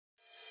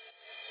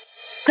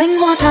Cánh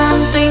hoa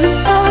tàn tình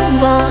tan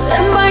và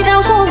em bay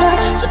theo gió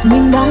ngàn, giật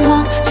mình bàng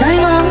hoàng trái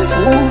ngang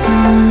phố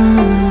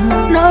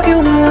vàng. Đã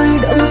yêu người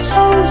đậm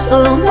sâu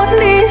giờ mất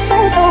đi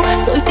sẽ sao,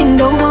 rồi tình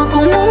đầu hoa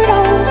cũng nỗi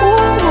đau úa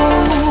màu.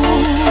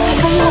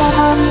 Cánh hoa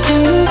tàn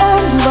tình tan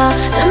và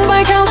em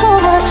bay theo gió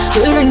ngàn,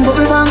 gửi đành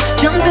vội vàng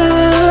chẳng từ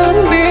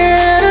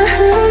biết.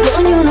 Ngỡ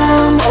như là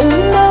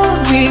mộng mơ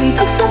vì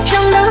thức giấc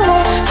chẳng đã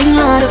lo, tình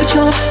là đợi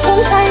chờ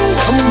uống say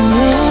ấm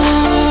mơ.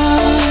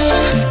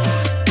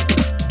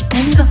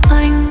 Em gặp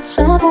anh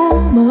giữa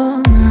thu mơ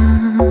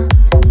màng,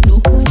 nụ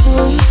cười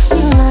tươi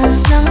như là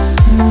nắng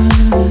vàng.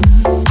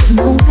 Tình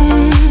không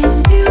tin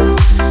yêu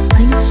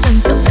anh dành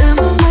tặng em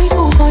mấy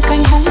thu rồi,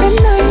 cành hồng đến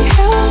nay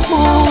héo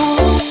mòn.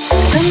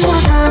 Cánh hoa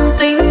tàn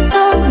tình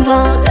tan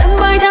và em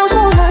bay theo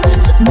gió ngàn,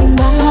 giật mình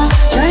bàng hoàng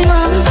trái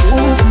ngang phố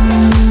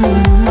vàng.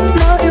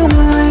 Đã yêu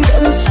người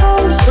đậm sâu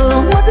giờ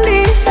mất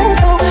đi sẽ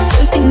sao,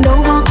 rồi tình đầu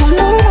hoa cũng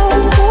nỗi đau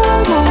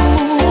úa màu.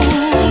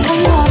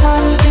 Cánh hoa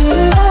tàn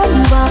tình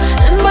tan và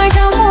em bay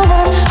theo gió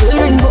ngàn, gửi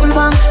đành vội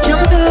vàng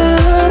chẳng từ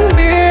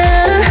biết.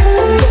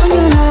 Ngỡ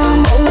như là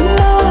mộng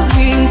mơ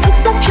vì thức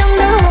giấc chẳng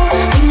đã lo,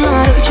 tình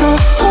là đợi chờ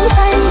uống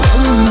say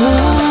ấm mơ.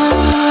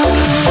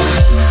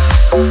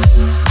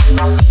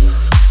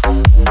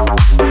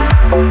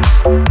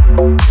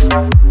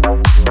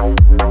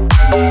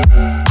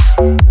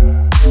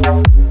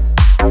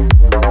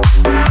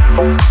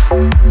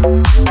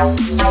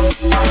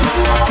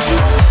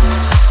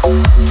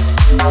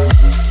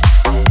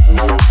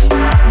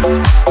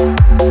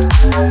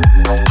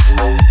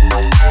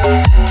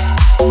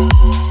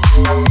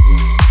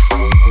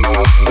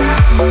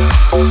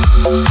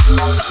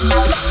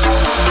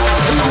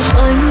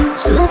 Anh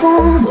giữa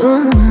thu mơ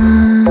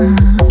màng,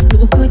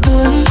 nụ cười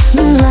tươi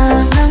như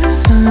là nắng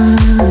vàng.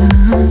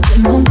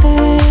 Cành hồng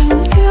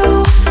tình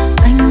yêu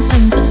anh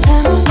dành tặng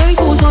em mấy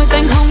thu rồi,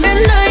 cành hồng đến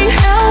nay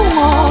héo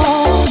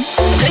mòn.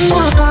 Cánh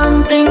hoa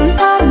tàn tình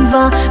tan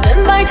và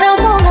em bay theo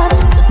gió ngàn,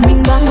 giật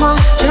mình bàng hoàng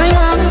trái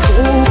ngang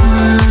phố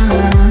vàng.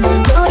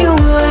 Đã yêu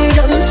người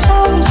đậm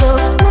sâu giờ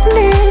mất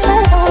đi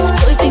sẽ sao,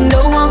 rồi tình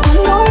đầu hoa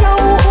cũng nỗi đau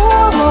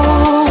úa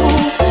màu.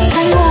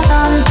 Cánh hoa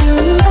tàn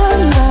tình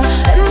tan và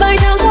em bay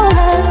theo gió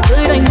ngàn,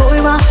 gửi đành vội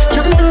vàng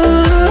chẳng từ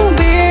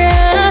biết.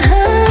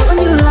 Ngỡ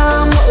như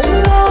là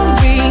mộng mơ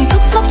vì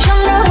thức giấc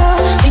chẳng đã lo,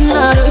 tình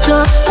là đợi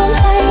chờ uống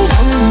say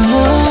ấm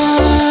mơ.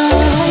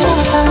 Cánh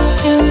hoa tàn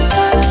tình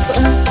tan và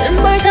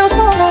em bay theo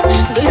gió ngàn,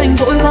 gửi đành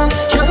vội vàng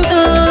chẳng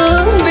từ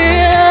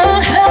biết.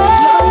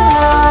 Ngỡ như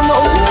là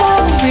mộng mơ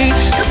vì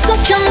thức giấc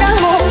chẳng đã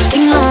lo,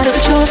 tình là đợi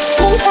chờ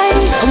uống say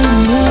ấm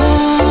mơ.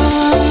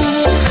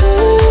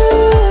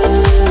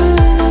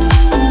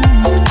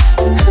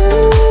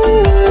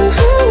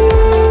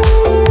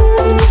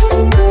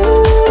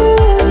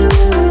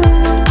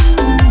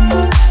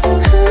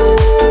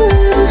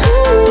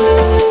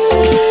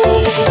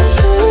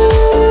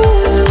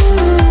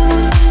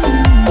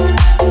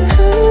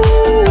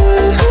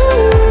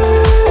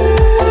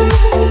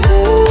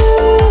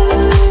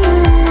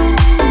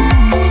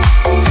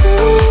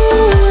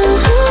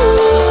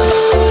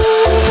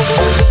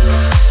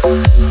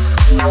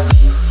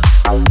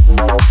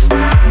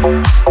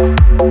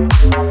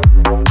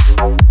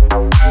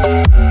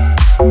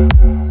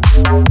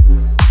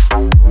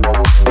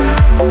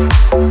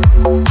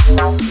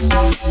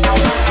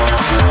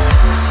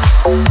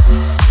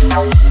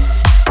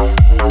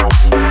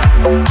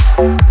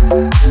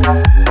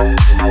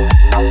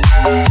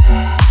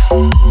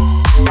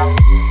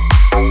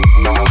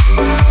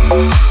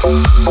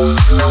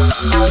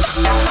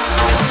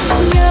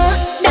 Nhớ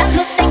đã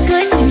hứa sẽ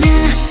cưới rồi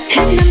nha,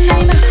 hết năm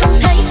nay mà không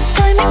thấy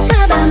tôi mách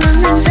ba bà mà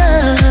ngàn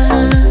giờ.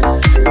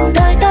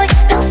 Tôi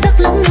thức giấc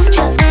lắm lúc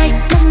chờ ai,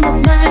 mong một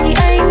mai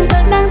anh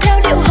vẫn mang theo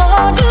điệu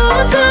hò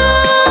đưa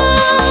ra.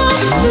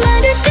 Mà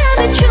đưa theo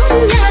bên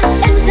trong nhà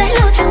em sẽ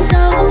lo chăm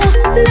dâu,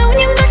 nấu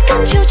những bát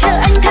cơm chiều chờ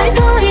anh thấy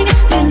thôi.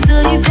 Bên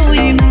dưới vui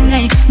mừng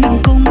ngày mình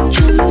cùng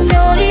chung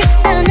đôi,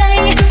 ta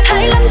ngày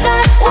 25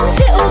 ta uống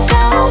rượu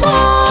sao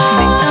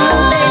mình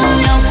ở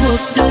bên nhau cuộc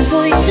đời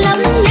vui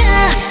lắm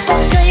nha.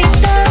 Cuộc dây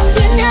ta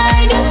duyên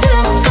hai đứa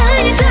thương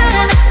mãi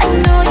ra,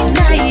 anh nói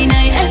ngày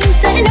này em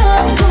sẽ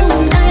luôn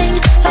cùng anh.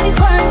 Hãy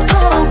khoan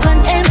cô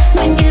khoan em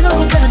mình yêu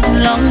thật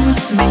lòng,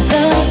 mình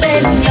ở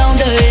bên nhau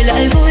đời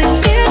lại vui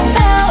biết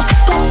bao.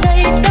 Cuộc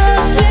dây ta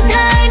duyên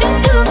hai đứa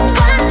thương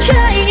quá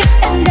trai,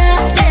 em đã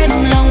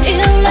đem lòng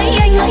yêu lấy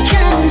anh hỡi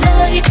chàng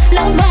ơi.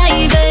 Lâu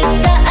mai về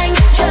xa anh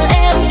chờ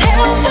em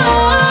theo với.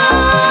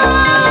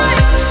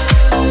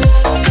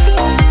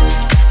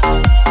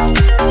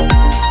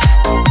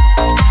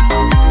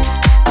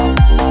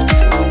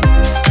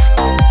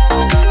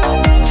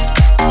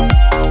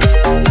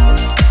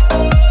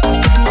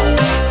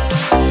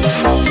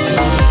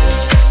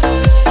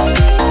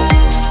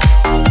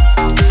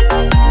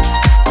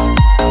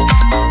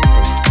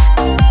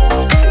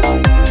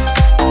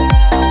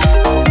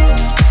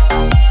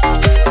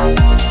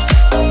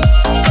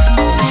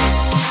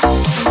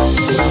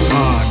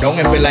 Đón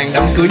em về làng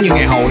đám cưới như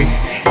ngày hội,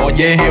 bỏ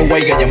dê heo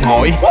quay gà nhầm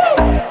hỏi.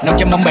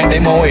 500 mâm bàn để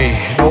môi,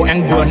 đồ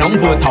ăn vừa nóng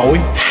vừa thổi.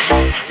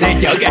 Xe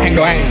chở cả hàng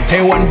đoàn,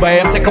 theo anh về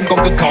em sẽ không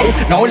còn cực khổ.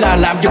 Nói là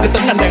làm cho cái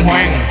tính anh đàng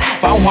hoàng,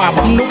 pháo hoa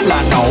bấm nút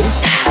là nổ.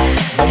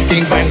 Vòng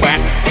tiền vàng bạc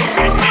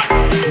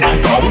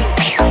nặng cổ,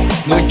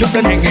 người chút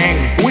đến hàng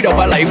ngàn, cúi đầu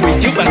ba lạy quỳ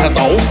trước bàn thờ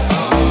tổ.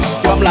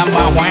 Cho em làm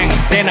bà hoàng,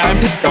 xe nào em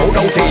thích đổ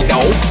đâu thì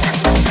đổ.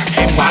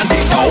 Em và anh thì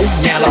khổ,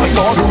 nhà là phải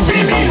có luôn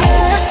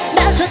Vinahouse.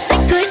 Đã hứa sẽ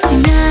cưới rồi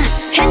nè,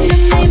 hết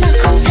năm nay mà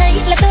không thấy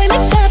là tôi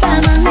mách qua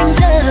bà mà ngành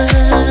giờ.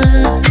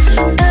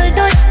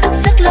 Tôi thức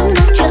giấc lắm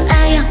ngóng chờ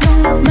ai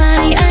mong một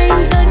mai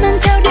anh tôi mang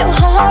theo điệu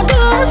hò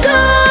đưa rồi.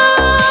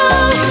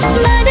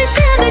 Mai đây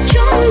ta về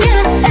chung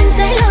nhà em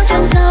sẽ lo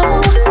chăm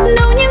sóc,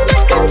 nấu những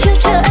bát cơm chiều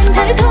chờ anh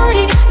thế thôi.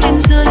 Trên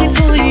dưới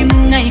vui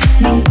mừng ngày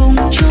mình cùng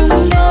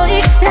chung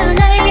đôi, là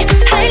ngày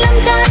 25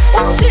 ta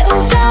uống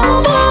rượu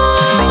giao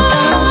bôi. Mình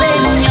ở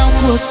bên nhau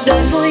cuộc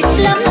đời vui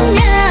lắm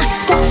nha,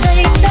 cuộc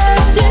xây ta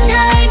duyên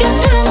hai đứa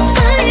thương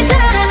tới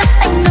ra.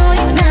 Anh nói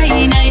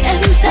ngày này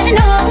em sẽ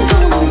nói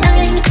cùng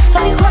anh,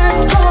 hơi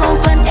khoan hô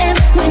khoan em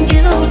nguyện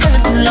yêu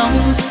thật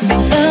lòng.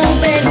 Mình ở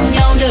bên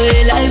nhau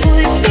đời lại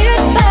vui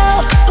biết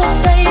bao, cuộc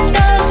xây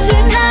ta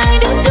duyên hai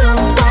đứa thương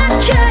quá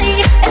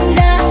trời. Em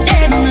đã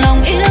đem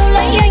lòng yêu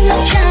lấy anh ơi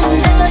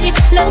chàng ơi,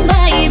 lỡ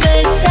mai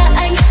về xa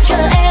anh chờ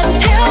em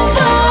theo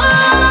với.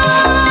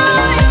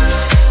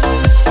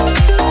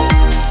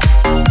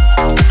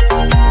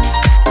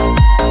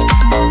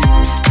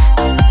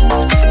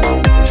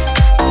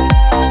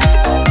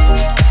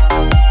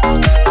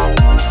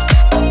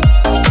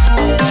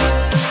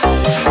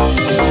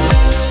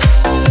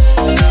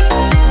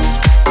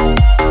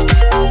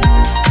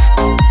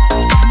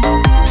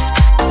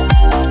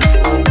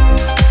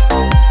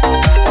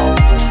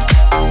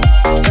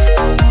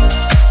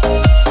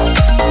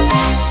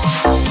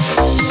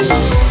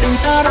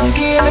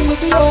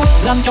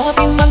 Làm cho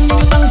tim anh như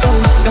tăng cầu,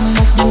 cầm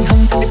một nhìn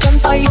hồng thật đẹp trên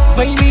tay.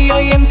 Baby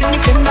ơi em sẽ nhất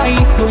đêm nay,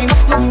 đôi mắt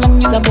long lanh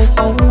như là bồ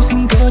câu.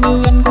 Xin cưa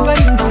như anh cũng phải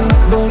điên đầu,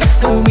 đồ lắc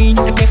sơ mi nhìn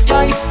thật đẹp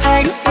trai.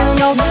 Hai đứa yêu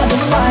nhau đúng là đúng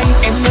vai,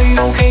 em ơi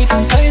ok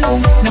thằng thấy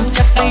luôn. Nắm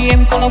chặt tay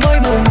em còn lòng mới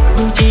buồn,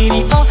 dù chỉ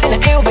đi to hay là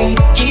eo vì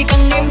chỉ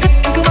cần em thích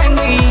anh cứ mang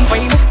đi.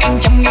 Facebook em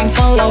 100.000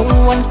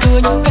 follow, anh cưa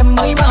những em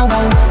mới bao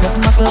đầu. Gặp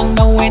mặt lần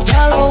đầu em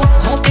Zalo,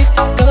 hot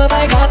tiktoker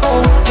vai gato.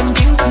 Trên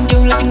chiến công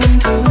trường là chuyện bình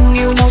thường,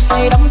 yêu nhau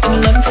say đắm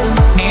tình lên phường.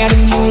 Mẹ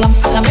đừng hiểu lầm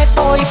làm hết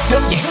tôi,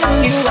 đơn giản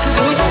anh yêu anh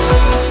cưới thôi.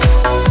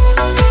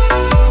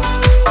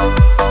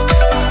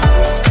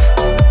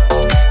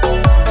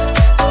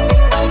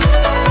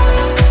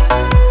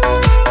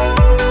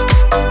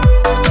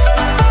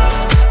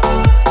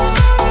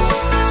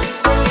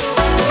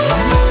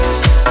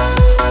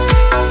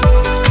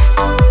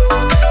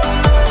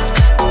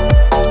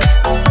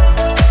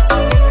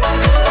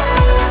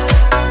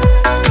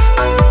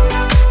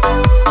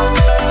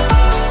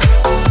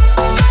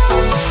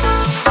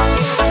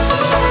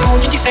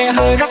 Xe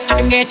hơi rắc cho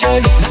em nghe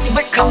chơi, nắng những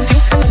bách không thiếu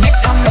khăn nét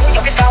xăm. Đối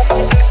vào cái tao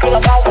cũng cứ là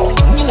bao bồng,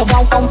 giống như là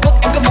bao công cất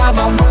em có 3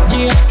 vòng.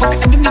 Yeah, phong cách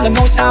anh giống như là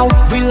ngôi sao,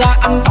 villa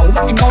anh tậu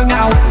em ngôi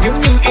nào. Nếu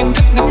như em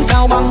thích ngắm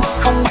sao băng,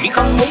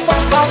 0704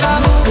 bóng sao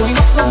thang. Đôi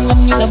mắt long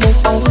lanh như là bồ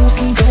câu,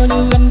 xin cưa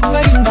như anh cũng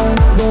phải điên đầu.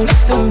 Đồ lắc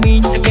sơ mi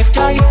nhìn thật đẹp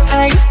trai,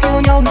 hai đứa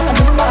yêu nhau đúng là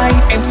đúng bài.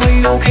 Em ơi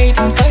ok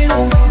thằng thấy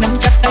luôn, nắm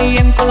chặt tay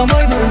em còn lòng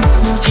mới buồn.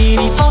 Dù chỉ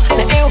đi to hay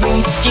là eo vì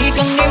chỉ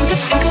cần em thích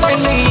anh cứ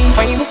mang đi.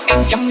 Facebook em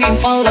 100.000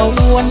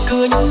 follow, anh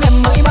cưa những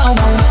em mới bao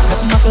màu. Gặp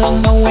mặt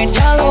lần đầu em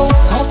Zalo,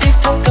 hot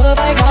tiktoker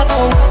vai gato.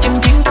 Trên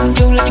chiến công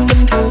trường là chuyện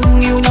bình thường,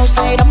 yêu nhau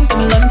say đắm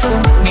tình lên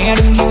phường. Mẹ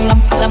đừng hiểu lầm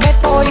là bad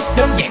boy,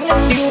 đơn giản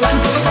anh yêu anh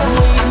cưới thôi.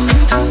 Anh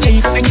những thứ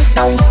gì không ai nhức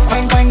đâu,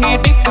 khoan khoan nghe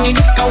tiếp anh chỉ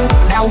nhức câu.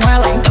 Đào hoa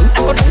lãng tử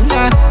anh có đủ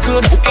nha,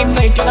 cưa đủ em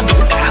về cho anh đủ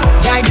cả.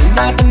 Giai điệu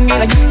ba tinh nghe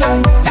là dính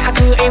luôn, đã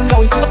cưa em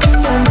rồi cứ có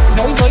tính luôn.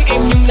 Đối với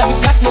em như là biết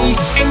đắt đi,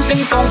 em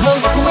xinh còn hơn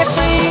cả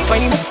Messi.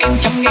 Facebook em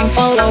 100.000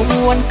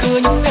 follow, anh cưa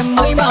những em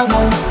mới bao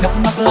màu. Gặp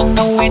mặt lần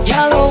đầu em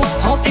Zalo,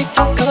 hot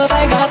tiktoker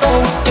vai gato.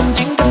 Trên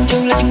chiến công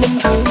trường là chuyện bình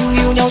thường,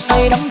 yêu nhau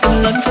say đắm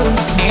tình lên phường.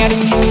 Mẹ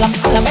đừng hiểu lầm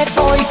là bad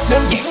boy,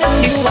 đơn giản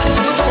anh yêu anh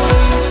cưới thôi.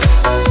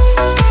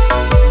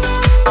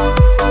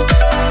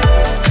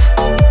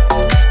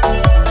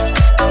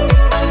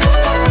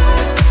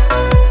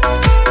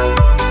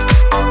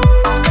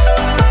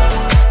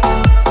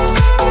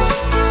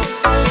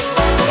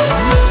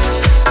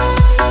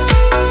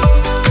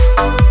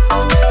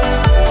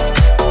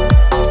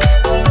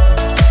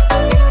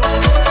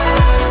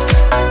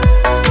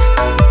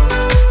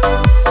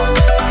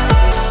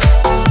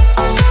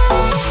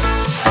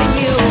 Anh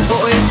yêu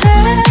vội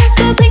thế,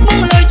 cứ thích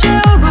buông lời trêu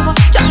đùa,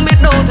 chẳng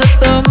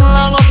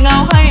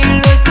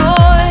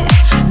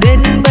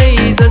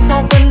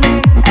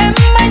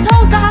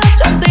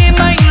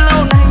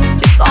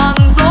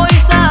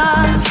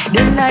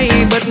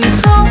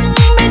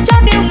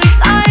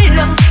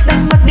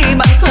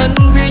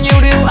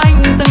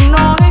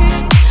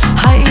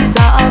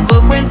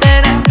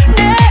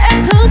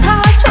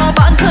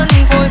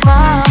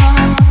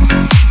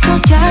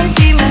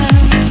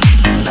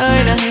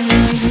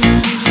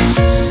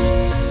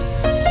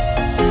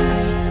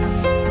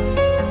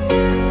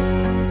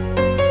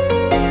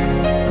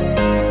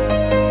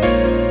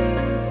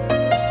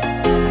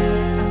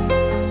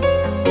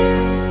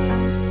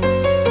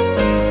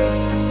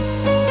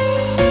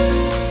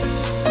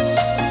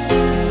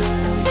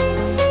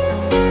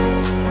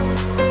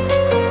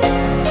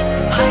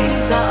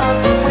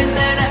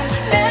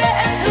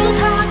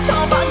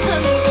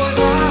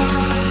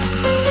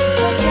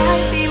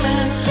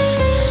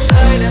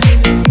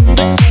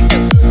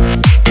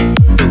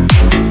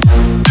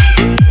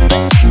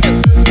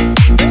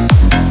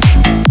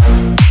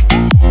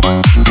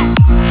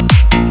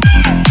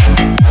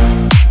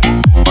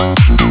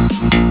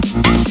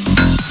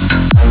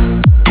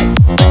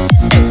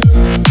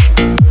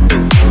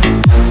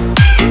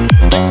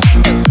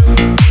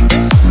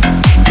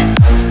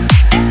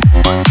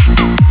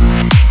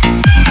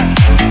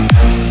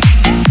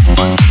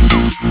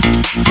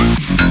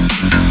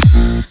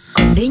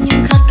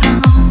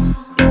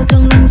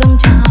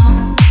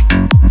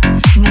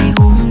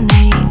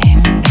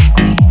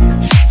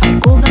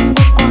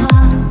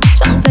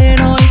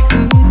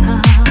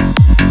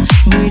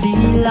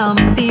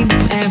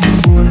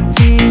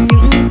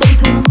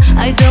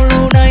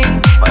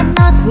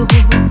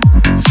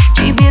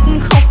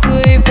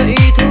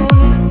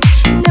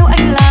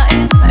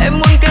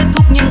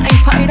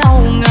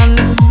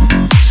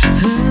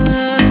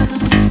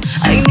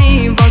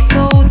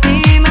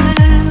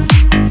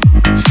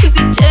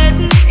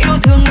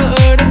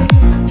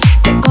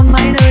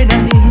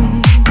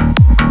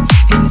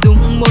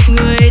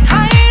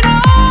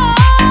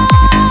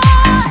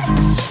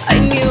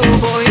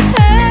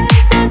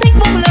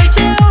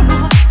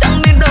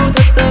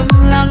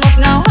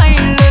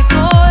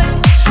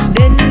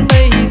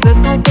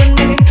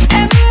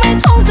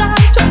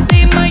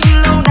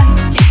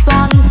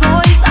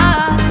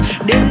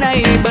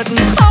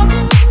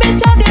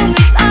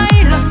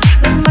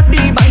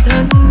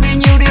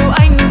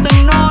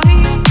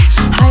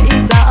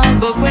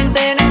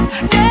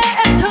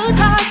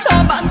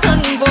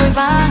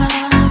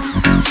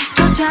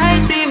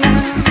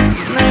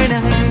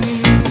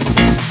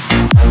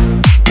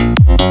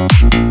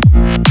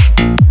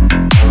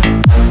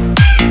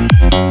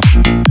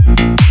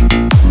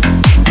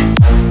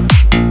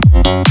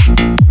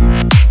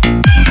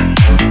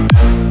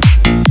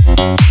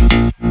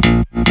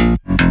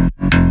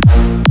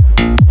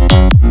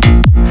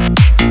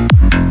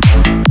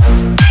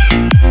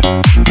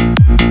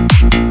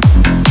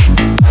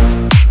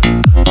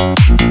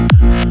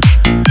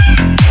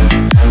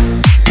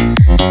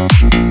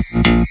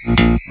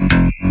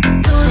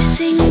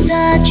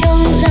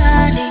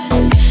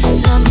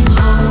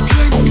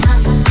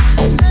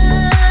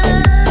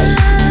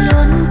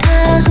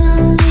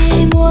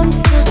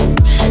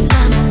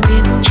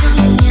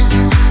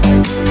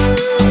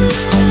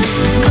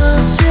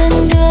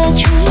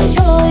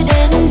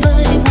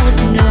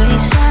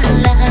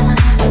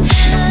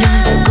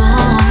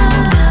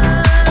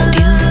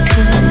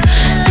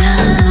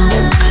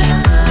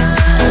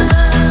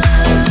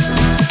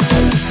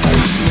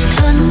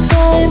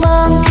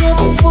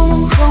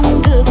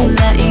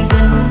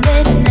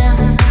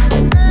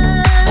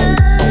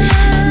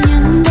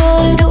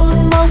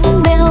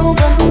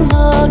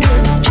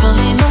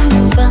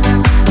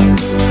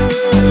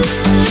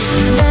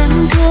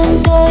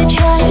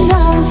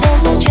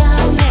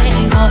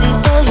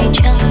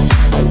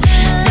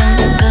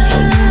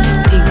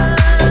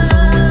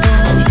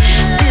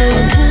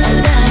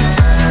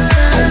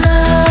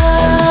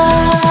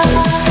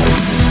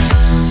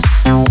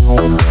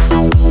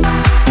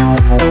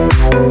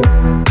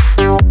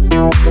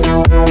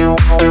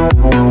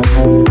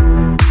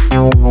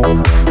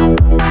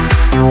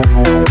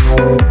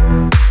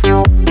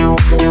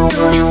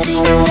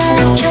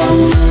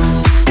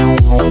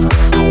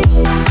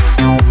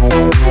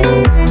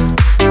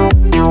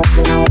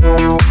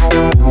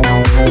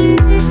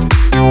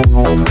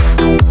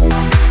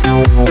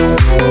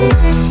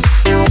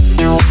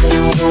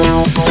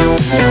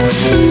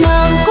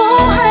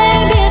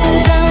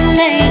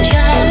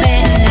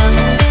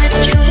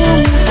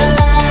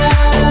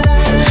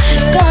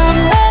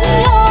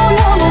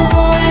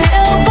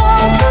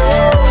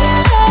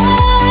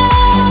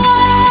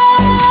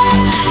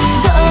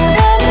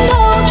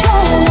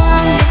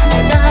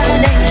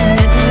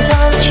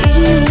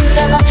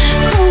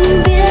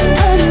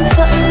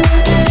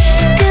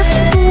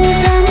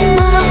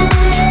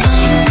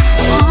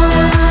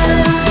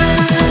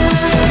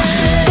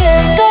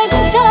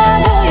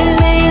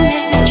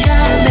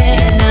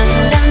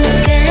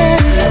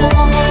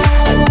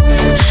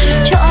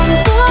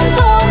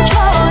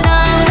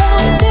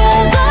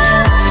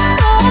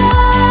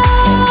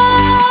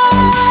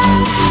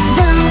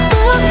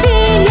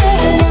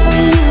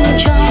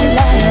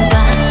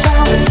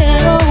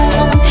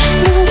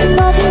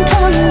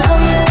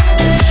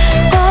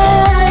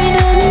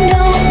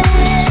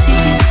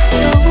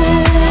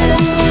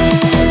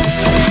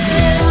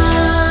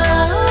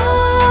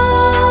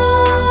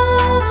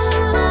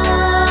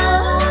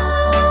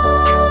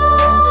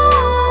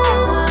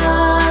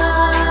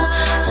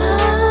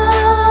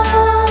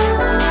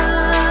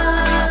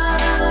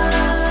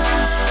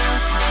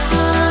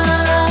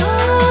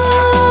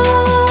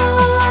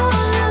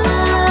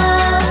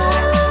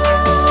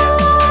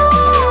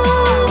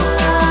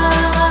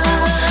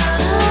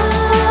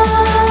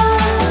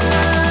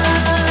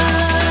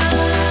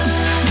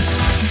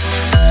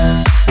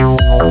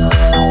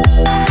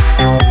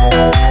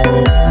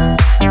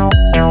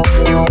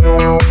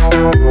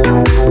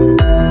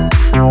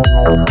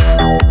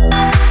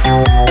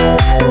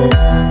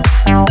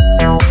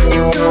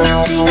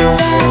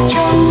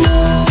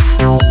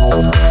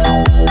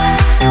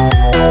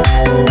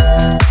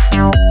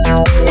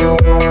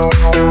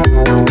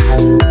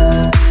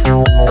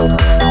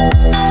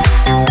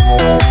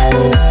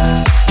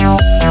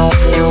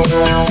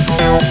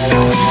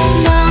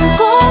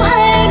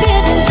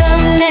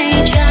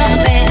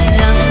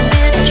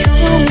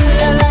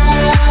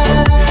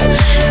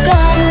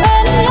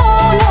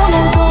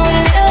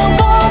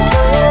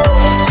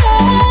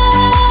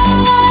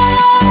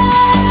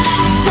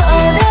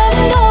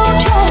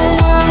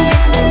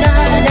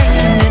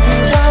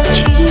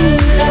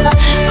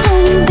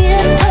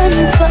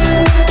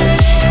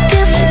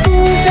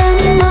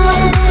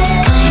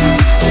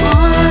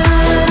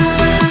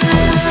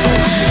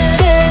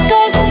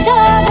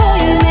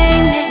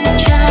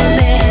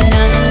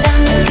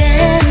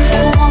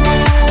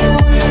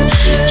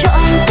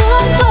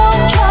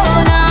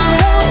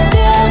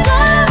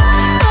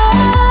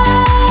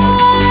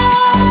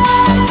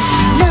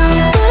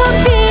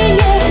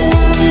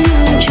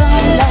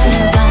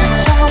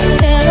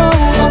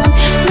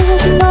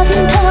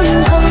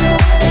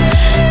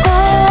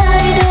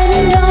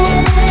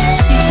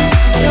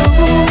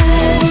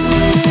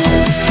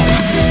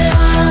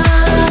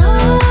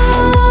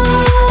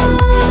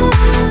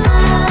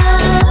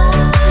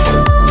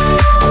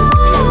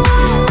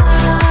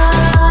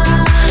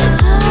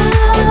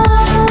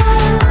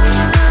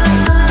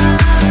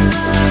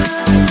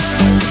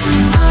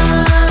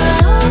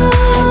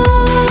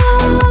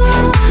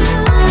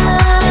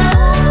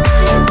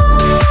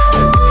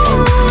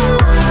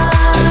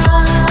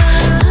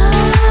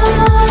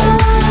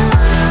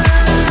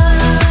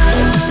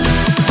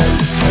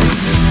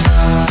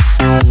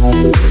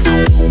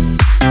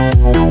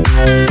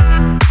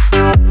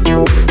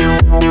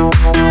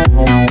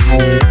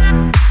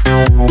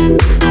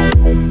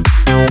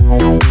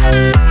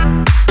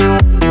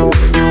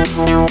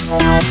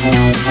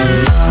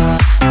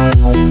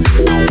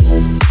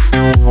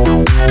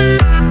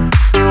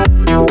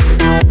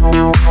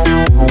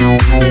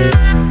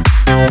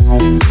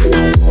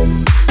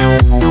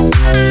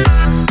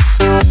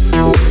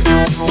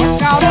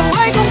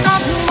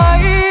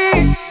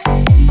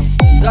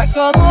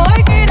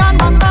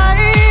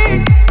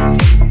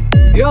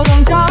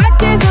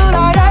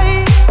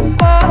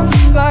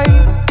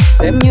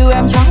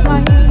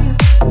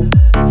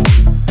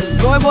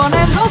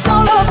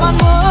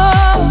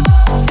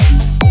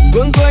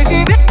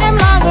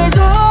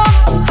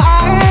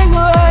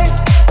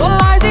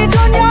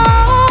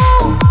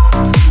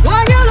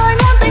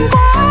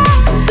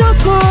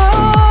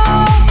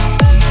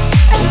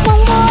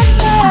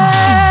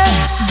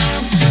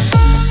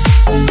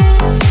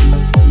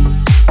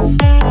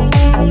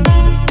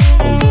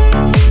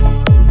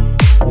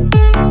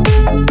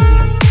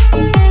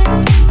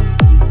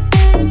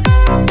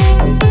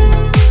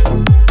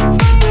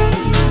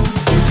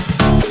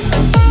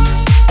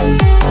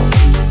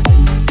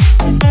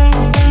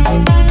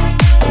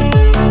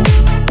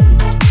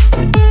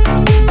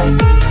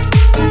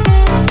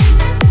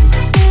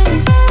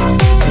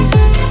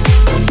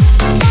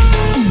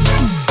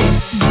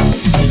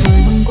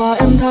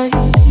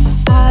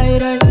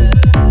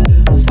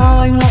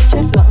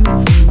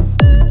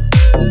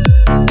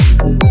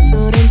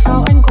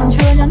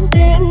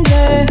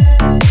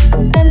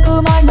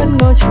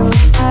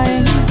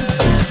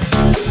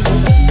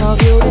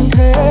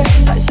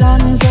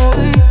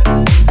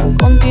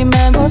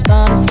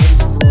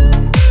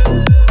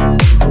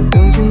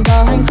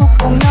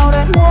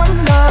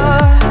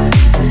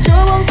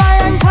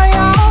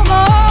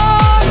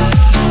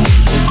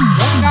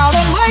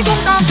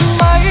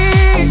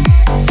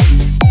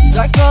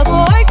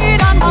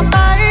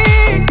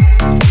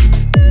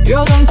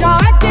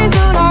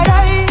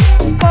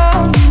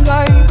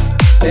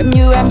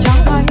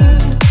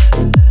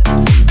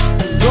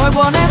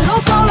rồi buồn em giấu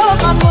sau lỡ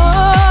còn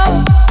mơ.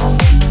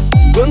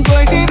 Buồn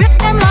cười khi biết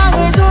em là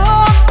người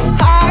giữa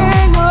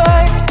hai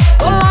người,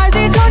 còn lại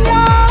gì cho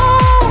nhau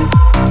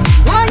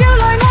là những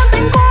lời ngôn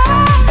tình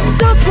quá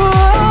xưa thừa.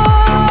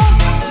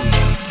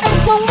 Em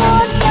không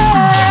muốn về.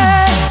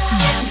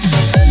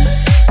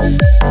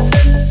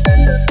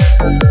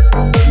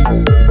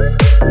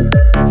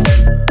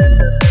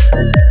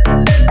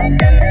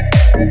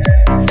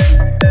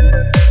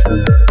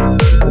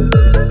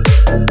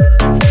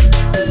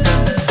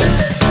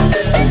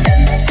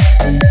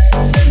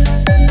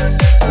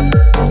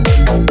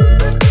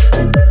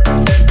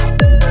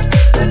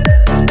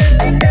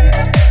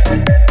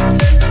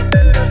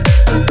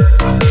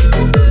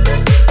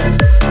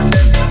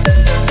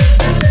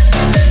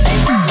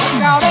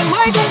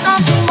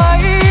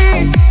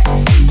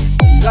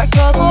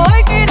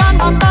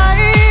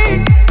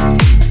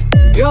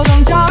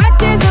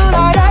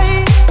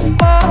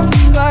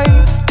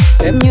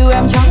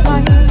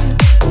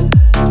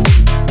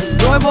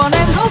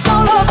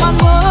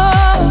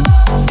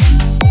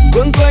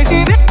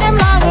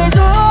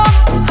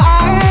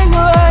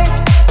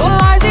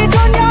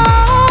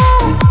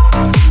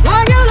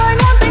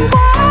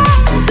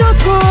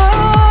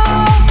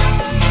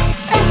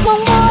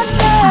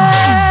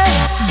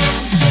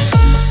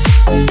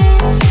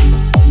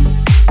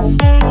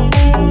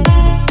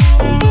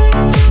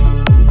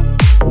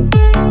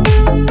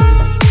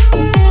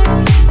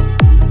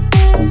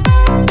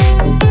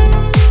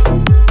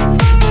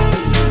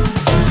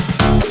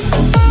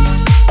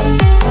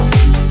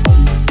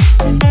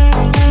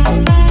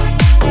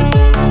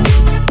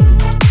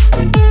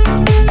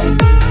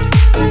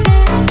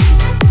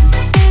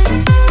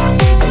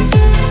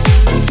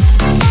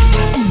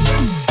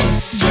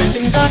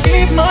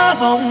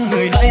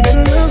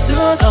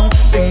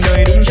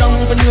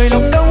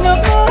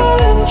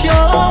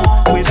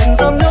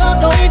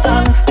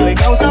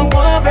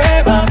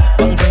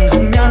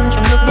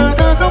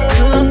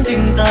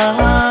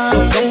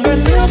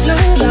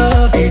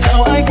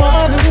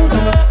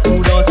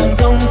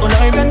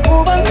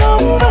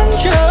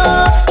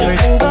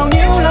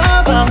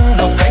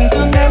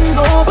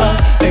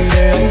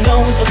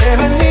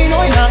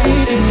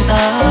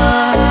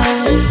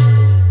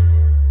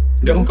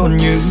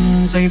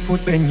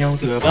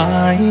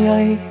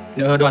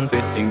 Nỡ đoan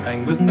tuyệt tình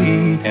anh bước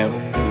đi theo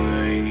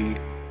người.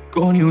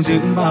 Cô níu giữ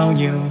bao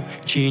nhiêu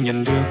chỉ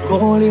nhận được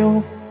cô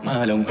liêu, mà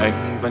lòng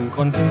anh vẫn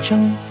còn thương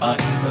chẳng phải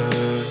mơ.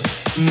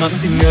 Nặng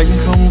tình anh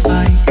không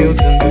phải yêu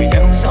thương người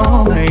theo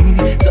gió mây,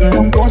 giận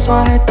lòng có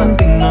xóa hết tâm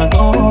tình mà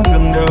có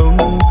đường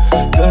đâu.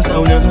 Cớ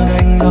sao nỡ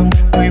đành lòng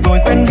người vội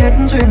quen hết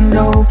duyên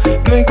đâu,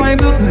 người quay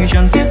bước người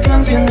chẳng tiếc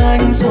thương riêng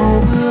anh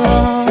sầu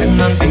hương. Em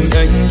mang tình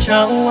anh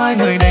trao ai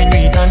nơi đây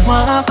nhụy tàn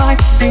hoa phai,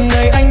 tình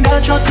này anh đã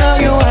chót lỡ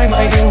yêu ai mà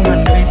yêu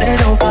ngần đời sẽ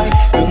đâu phải.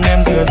 Đừng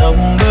em dừa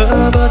dòng bơ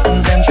vơ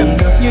tình em chẳng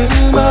được như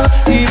mơ,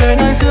 thì về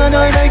nơi xưa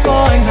nơi đây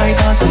có anh hay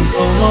ta từng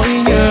khổ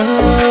nhớ.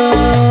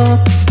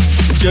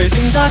 Trời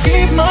sinh ra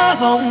kiếp má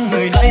hồng,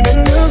 người lại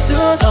bên nước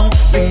giữa dòng,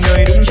 tình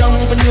đời đừng trong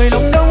phần người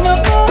lòng đông nước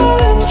có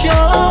lên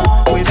trong.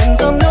 Tuổi dần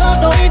sớm nỡ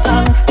tối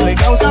tàn, trời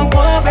cao sao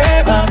quá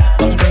bé bàng,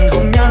 bằng phần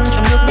hồng nhan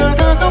trong nước đưa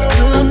thơ khóc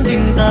thương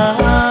tình ta.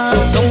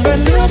 Dòng bên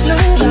nước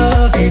lững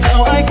lờ thì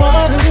sao ai quá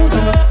hứng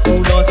hờ,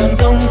 dù đò sang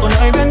sông còn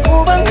ai bên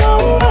cũ vẫn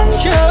ngóng mong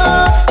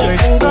chờ. Trời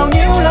thu bao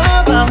nhiêu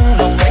lá vàng,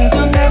 lòng anh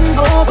thương em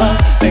vô vàng,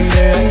 tình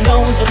để anh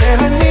đâu sao để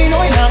bên mi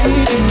nối lại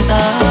tình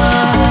ta.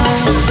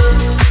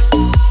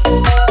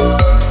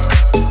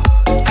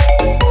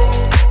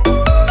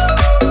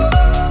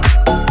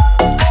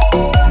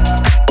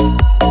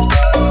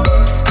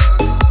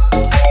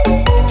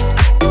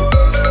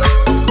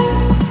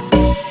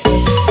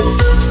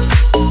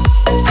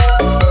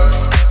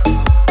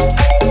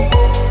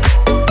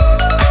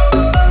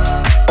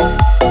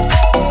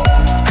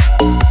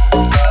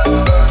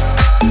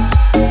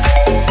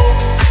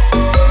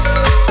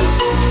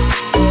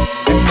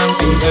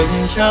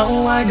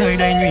 Ai đời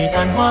đầy nhụy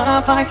tàn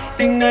hoa phai,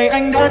 tình này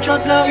anh đã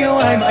chót lỡ yêu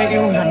ai mà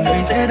yêu ngàn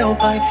đời sẽ đâu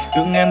phai.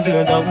 Đừng em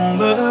dừa dòng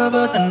bơ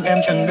vơ thân em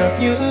chẳng được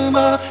như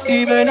mơ,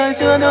 thì về nơi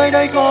xưa nơi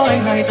đây có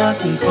anh hay ta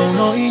cùng khâu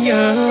nỗi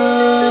nhớ.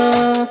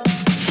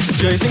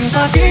 Trời sinh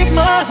ra kiếp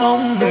má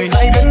hồng, người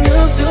lại bên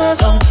nước giữa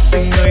dòng,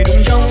 tình người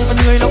đụng trong phần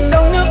người lòng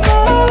đông nước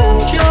có lên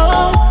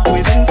trong.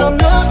 Tuổi dần sớm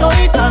nỡ tối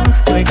tàn,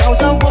 trời cao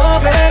sao quá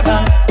bé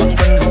bàng, bằng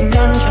phần hồng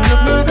nhan chẳng được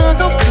mưa thơ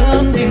khóc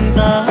thương tình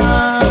ta.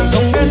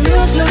 Dòng bên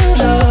nước lững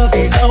lờ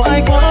vì sao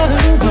ai quá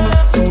hứng hờ,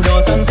 dù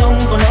đò sang sông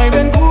còn ai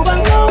bên cũ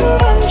vẫn ngóng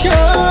mong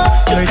chờ.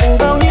 Trời thu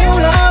bao nhiêu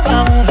lá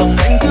vàng, lòng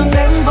anh thương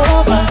em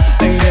vô vàng,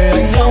 tình để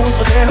anh lâu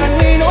sao để anh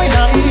đi nối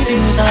lại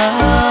tình ta.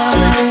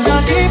 Trời sinh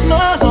ra kiếp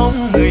má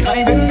hồng, người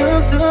lại bên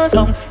nước giữa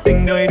dòng,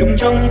 tình đời đụng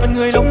trong phần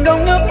người lòng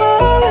đông nước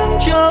có lên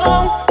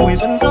trong. Tuổi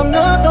xuân sớm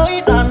nỡ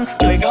tối tàn,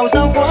 trời cao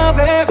sao quá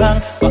bé bàng,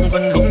 bằng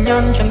phần hồng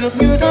nhan chẳng được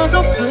như thế.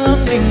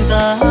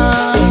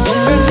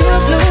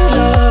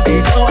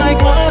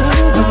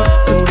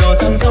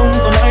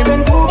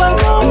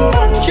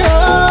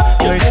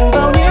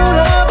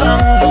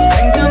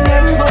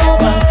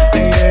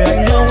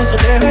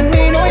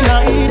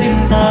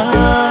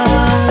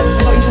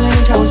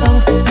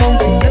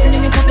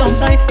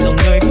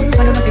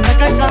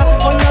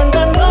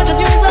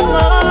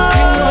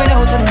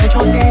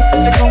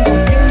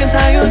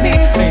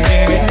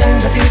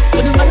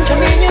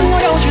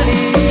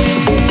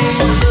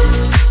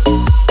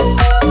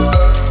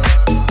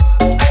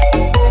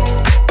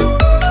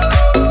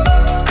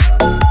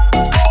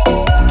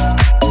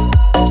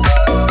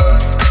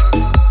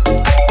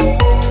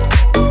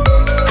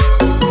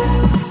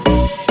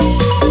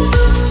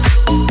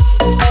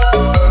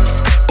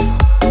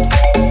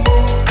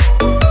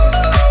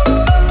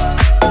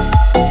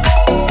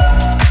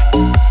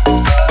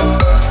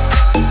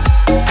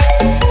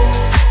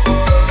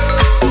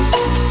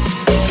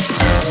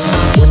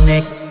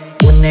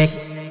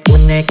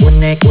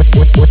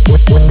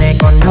 buồn này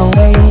còn đâu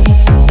đây,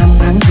 năm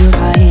tháng chưa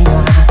phai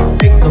nhòa,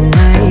 tình dùng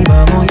ai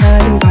bờ môi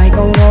ai vài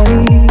câu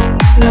nói,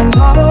 làm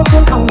gió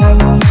cũng không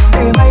hành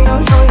để mây nó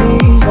trôi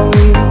đi rồi,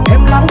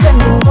 em lắng quên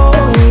mình thôi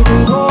thì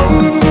thôi.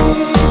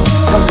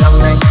 Trong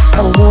lòng này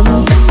không muốn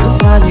nhận thức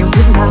qua nhiều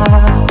thứ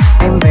tha,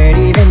 em về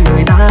đi bên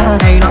người ta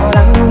hay lo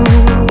lắng,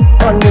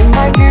 còn những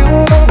ai cứu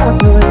có một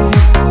người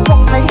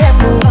không thấy em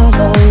nữa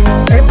rồi,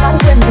 em lắng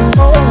quên mình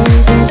thôi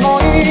thì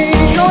thôi.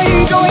 Trôi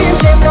đi trôi em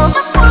đêm đó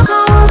mắt quá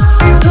sâu,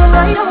 yêu thương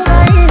ấy đâu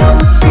hay đâu,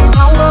 vì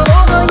sao mà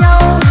bỏ rơi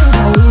nhau như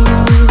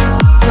vậy,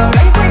 giờ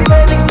đây quay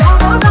về tình đó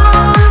vỡ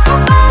tan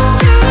không đáng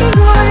chi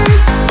người,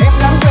 em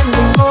lắng quên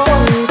mình thôi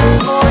thì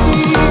thôi.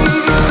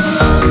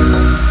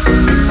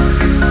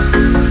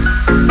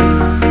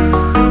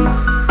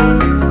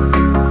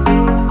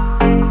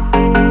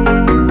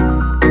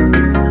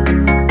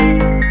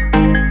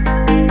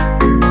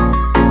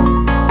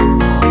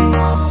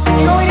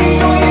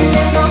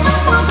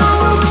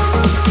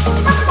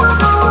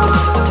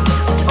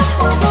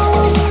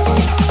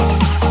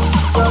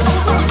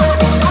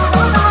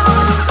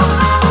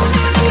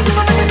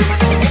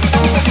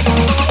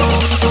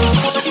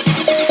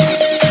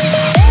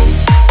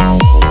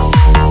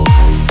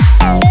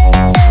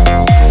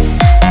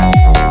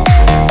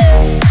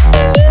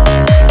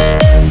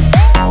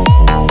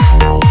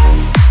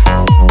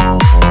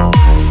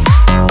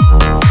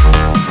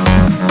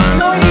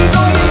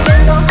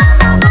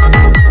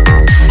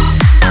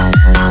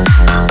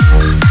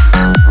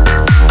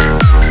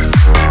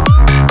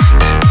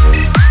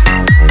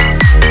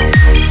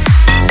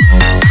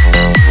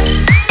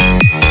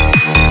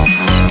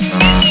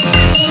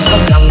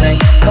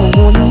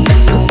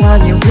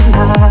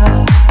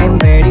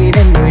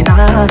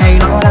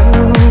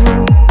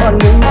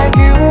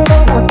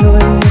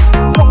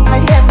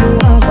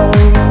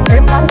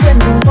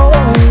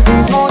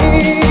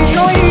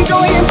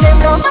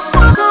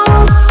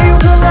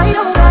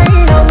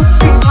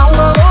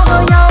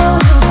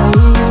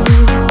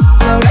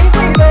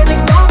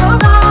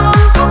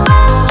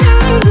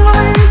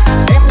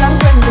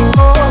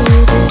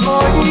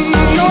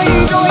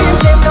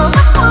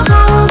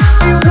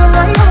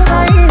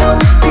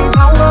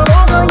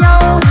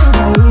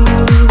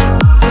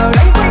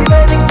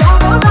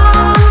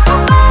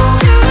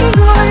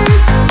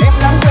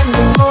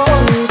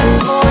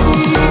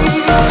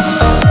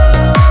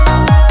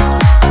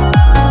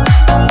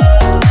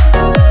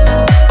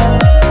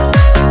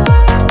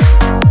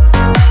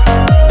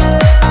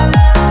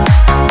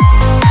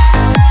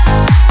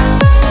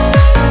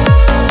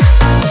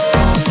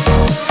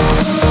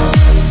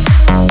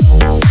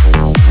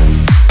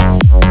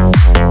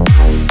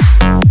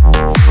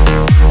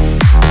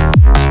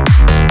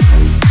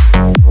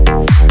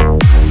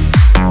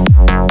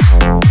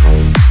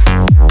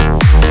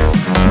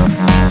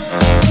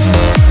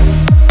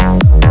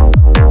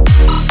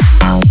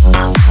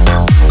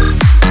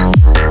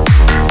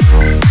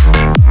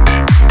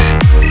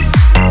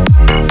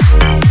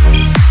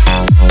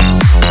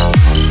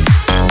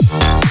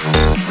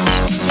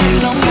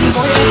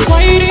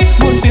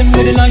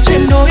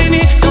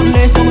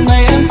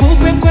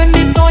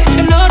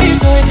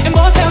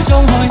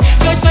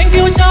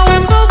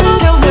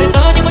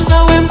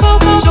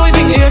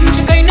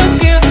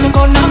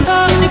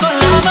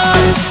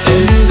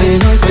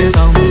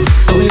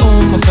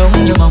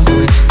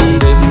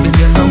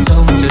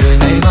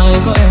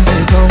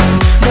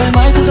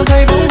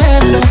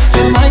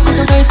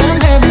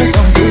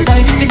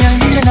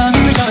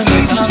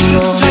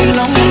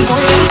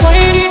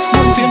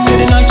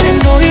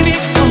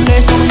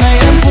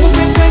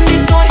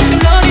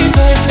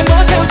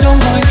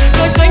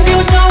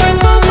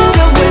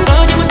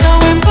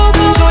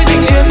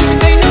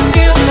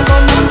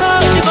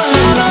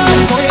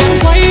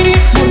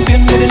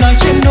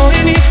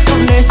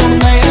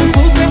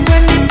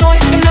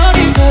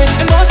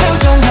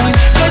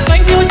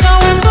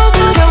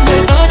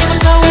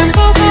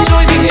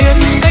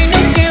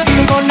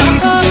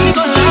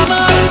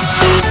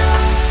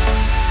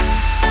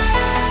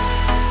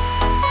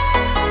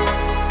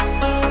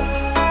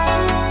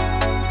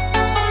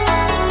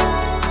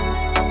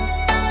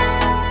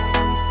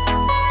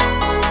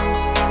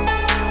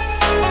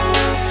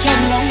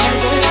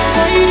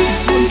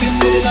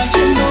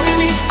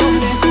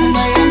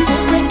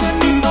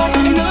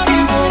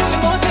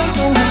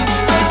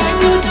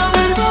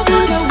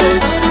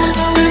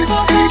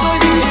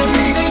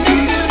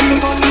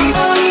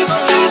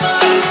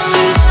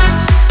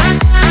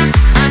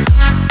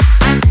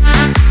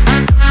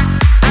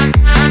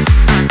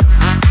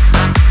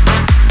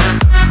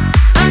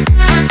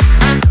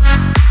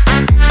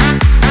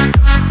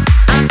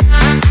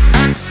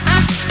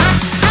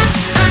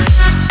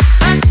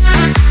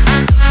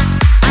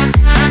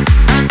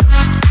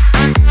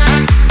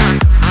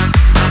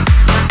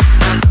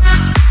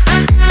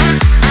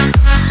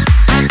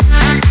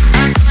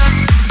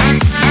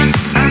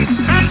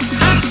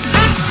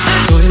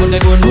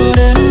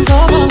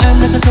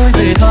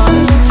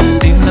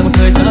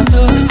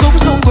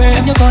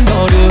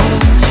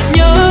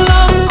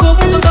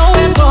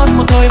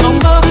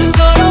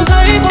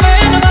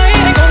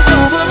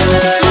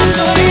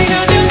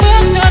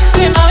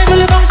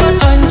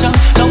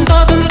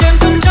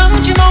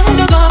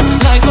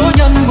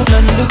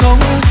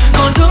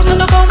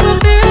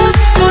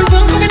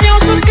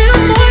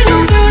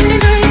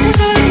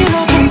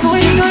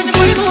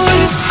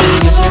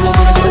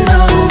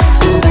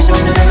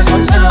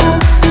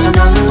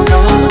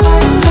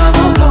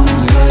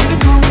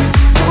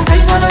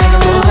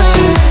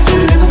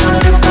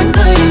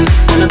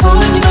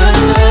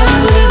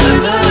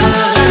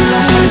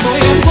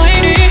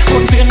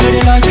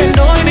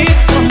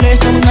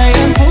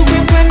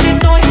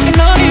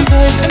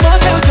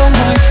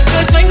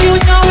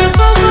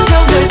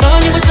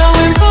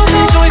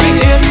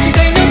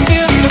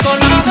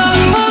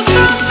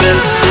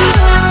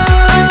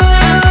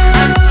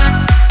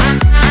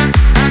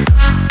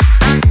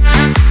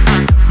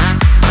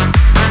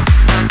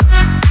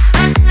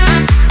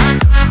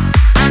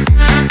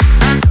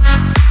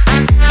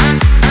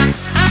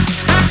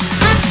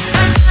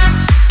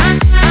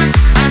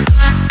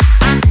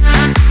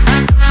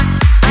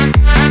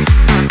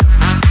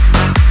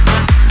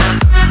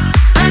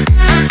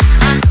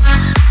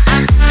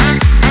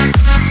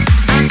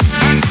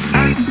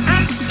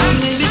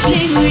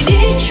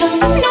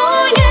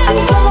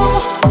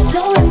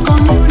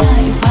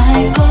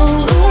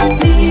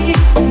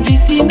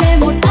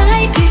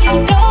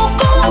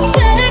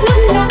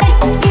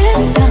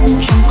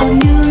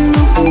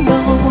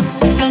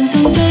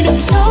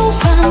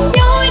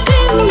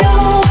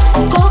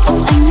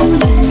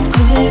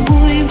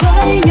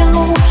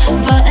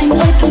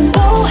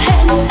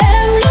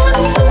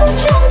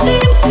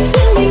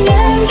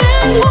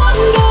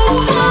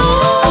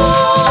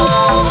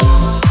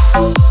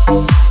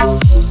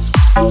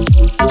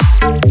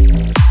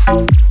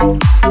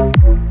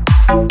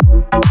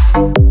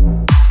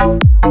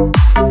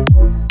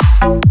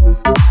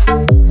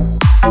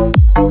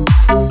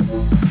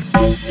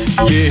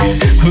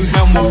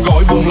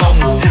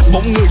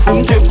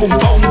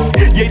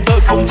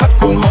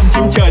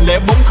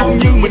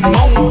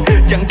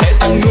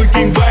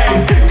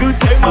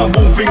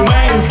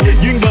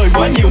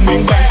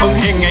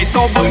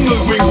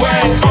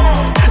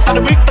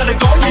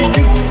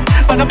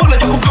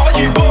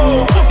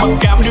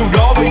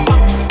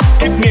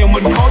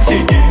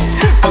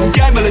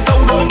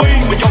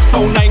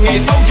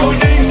 trôi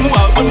đi. Muốn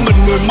ở bên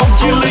mình người mong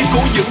chia ly,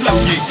 cố giữ làm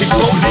gì thì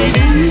thôi đi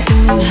đi.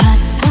 Từng hạt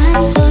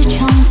cát rơi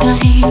trong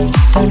tay,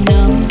 từng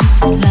năm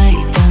lại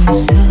tàn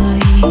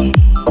rơi.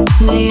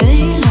 Ngày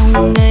ấy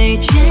lòng này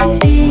chết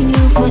đi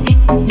như vậy,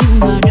 nhưng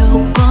mà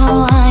đâu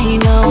có ai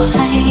nào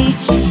hay.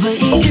 Vậy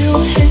yêu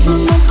hết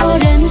nó có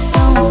đến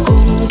sau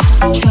cùng,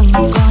 chẳng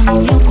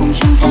còn nhau cũng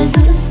chẳng thể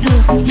giữ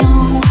được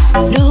nhau.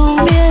 Đâu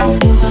biết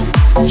được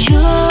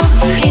trước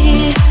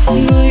khi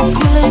người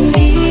quên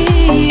đi.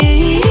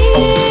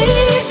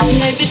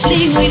 Ngày biết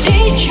đi người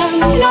đi chẳng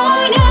nói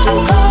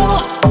đến câu,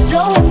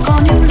 dẫu em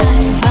còn yêu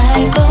lại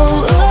vài câu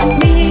ước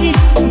mi.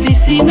 Vì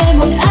si mê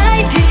một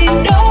ai thì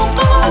đâu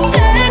có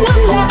sẽ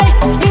ngừng lại.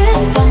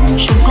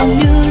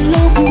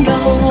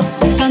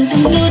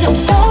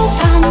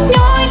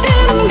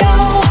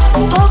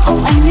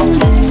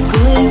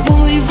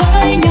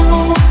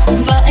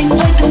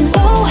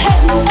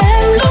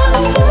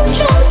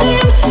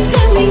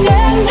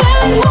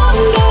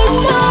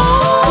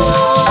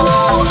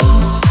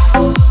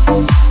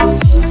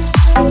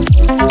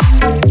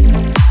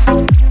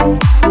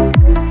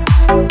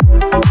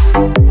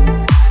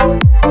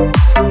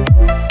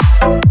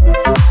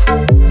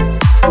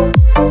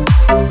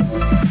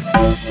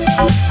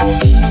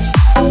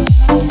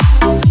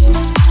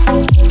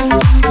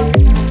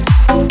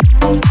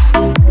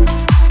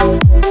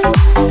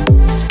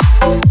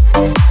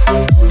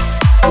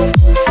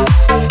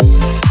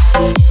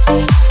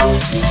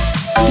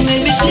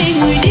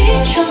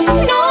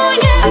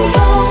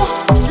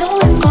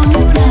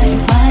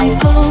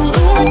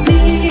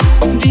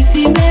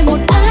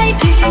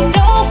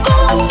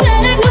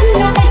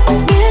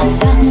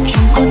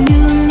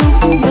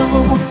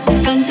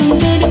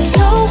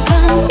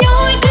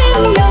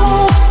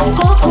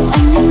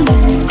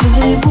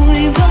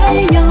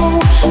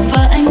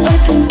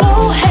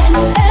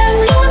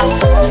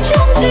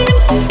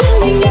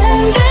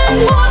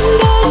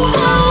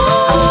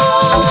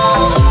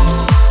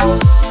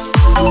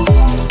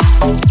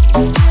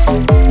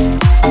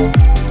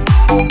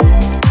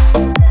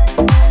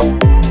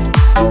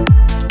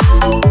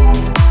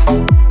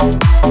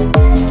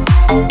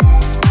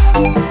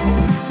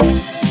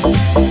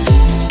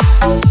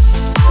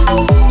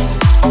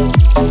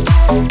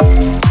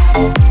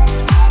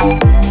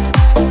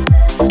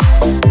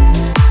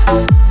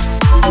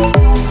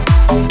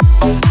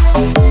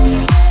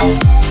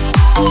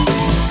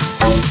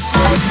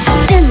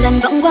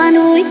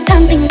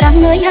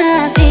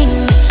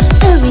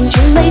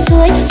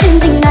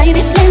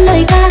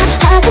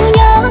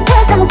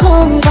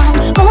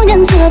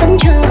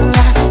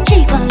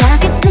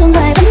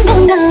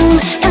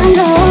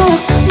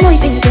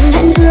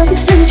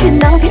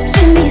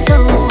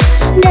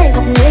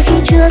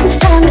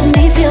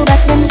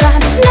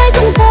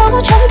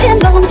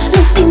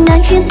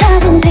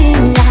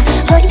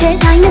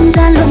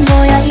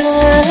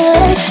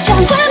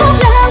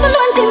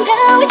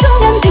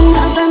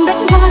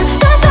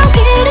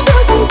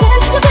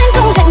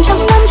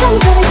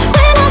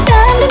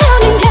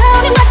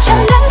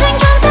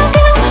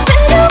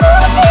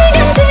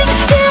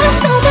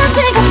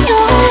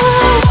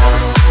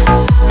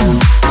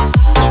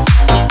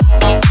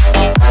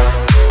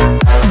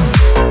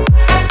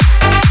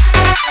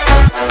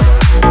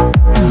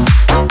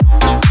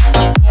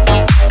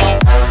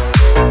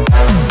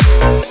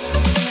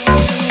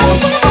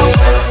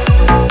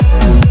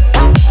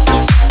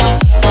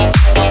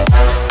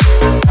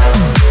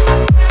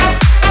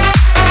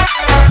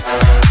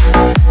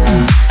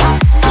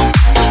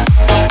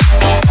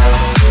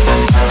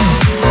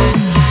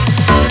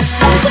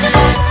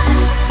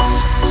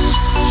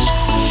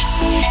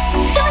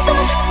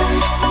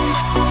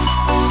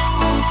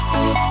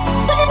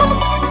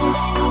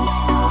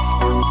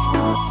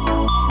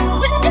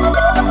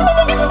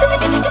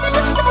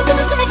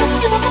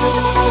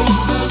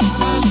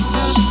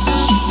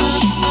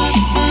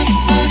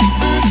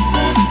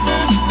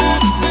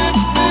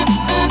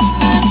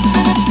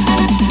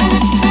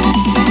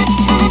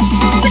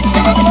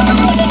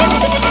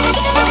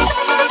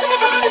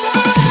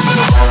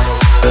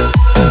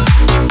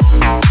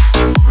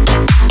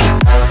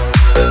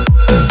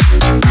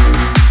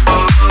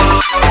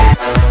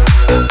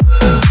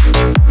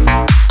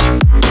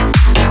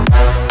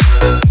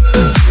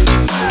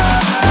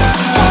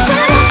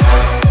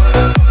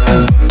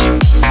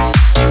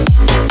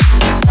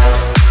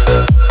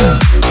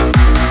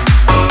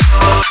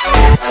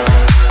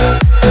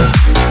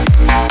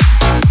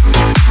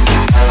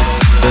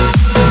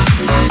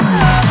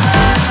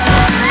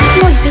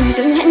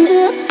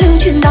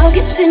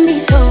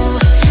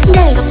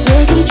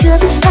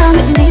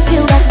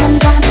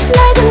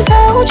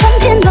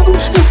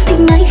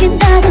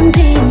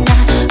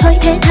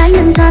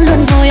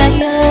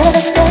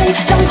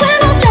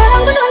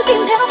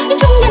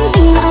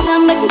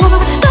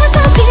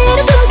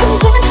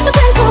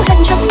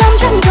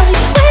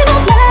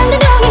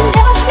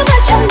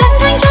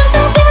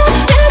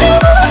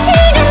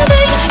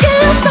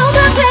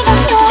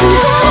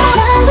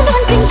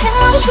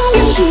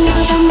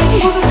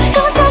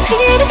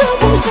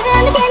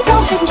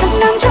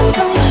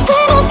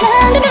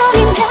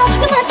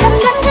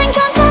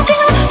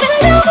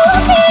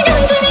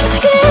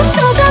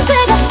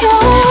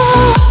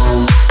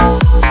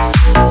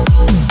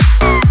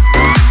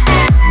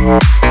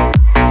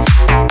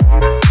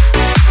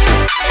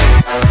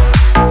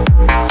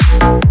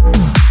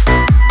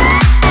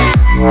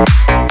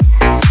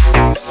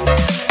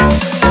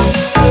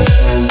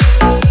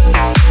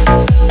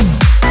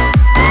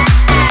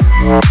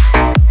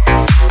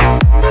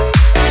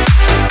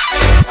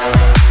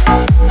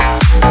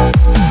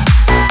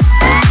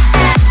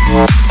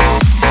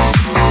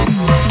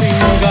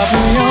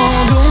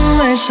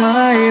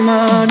 sai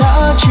mà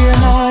đã chia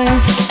hai,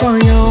 coi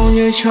nhau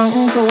như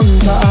chẳng tồn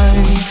tại.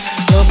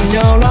 Gặp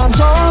nhau là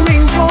do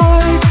mình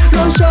thôi,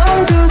 luôn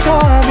sống thứ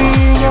tha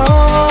vì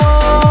nhau.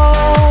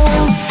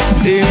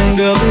 Tìm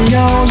được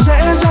nhau dễ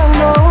dàng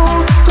đâu,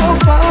 có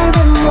phải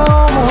bên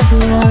nhau một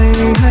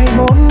ngày hay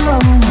 4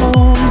 năm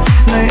hôm.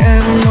 Này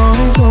em nói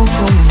câu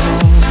không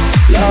hồn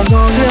là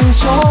do duyên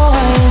số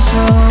hay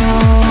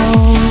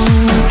sao?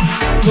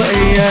 Vậy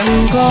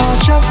em có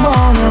chắc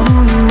bao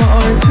năm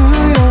mọi thứ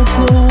yêu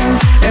thương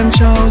em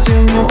trao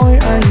riêng mỗi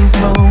anh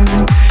không?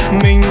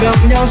 Mình gặp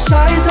nhau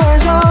sai thời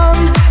gian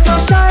và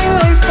sai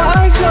người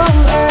phải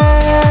không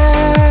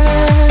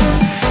em?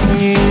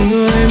 Nhìn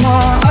người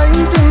mà anh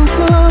từng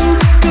thương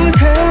cứ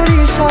thế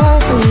đi xa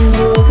từng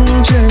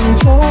bước trên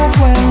phố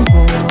quen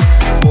thuộc.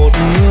 Một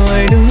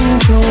người đứng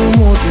trong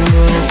một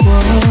người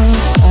quá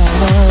xa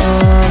rồi.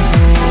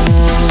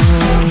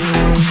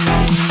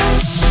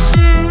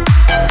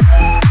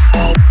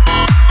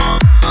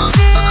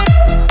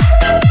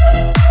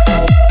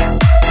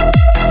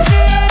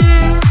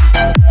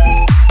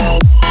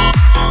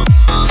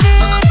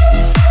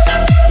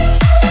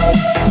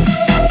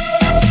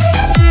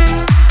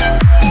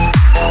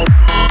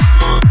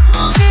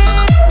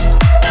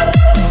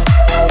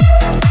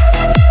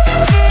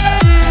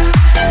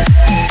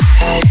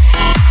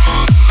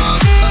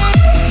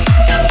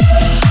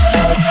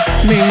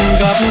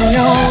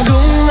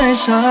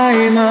 Sai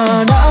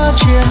mà đã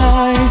chia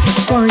hai,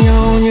 coi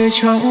nhau như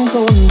chẳng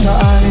tồn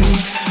tại.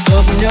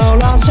 Gặp nhau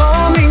là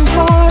do mình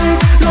thôi,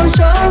 luôn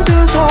sống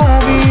thứ tha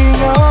vì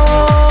nhau.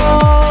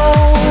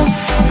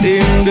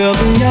 Tìm được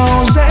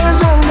nhau dễ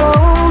dàng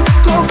đâu,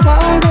 có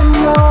phải bên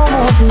nhau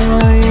một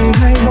ngày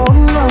hay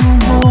 4 năm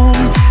hôm.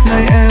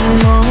 Này em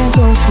nói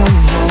câu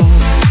không hồn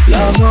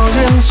là do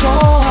duyên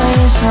số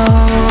hay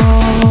sao?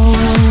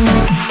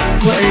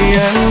 Vậy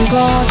em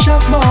có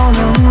chắc bao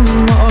năm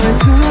mọi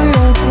thứ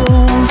yêu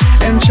thương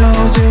em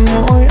trao riêng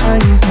mỗi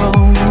anh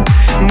không?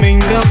 Mình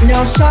gặp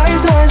nhau sai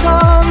thời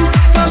gian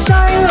và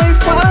sai người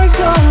phải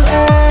không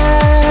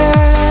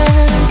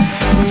em?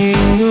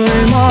 Nhìn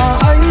người mà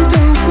anh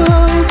từng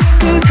thương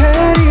cứ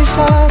thế đi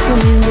xa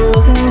từng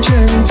bước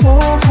trên phố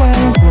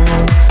quen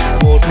thuộc.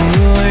 Một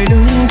người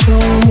đứng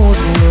trong một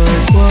người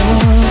quá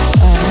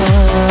xa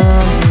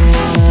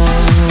rồi.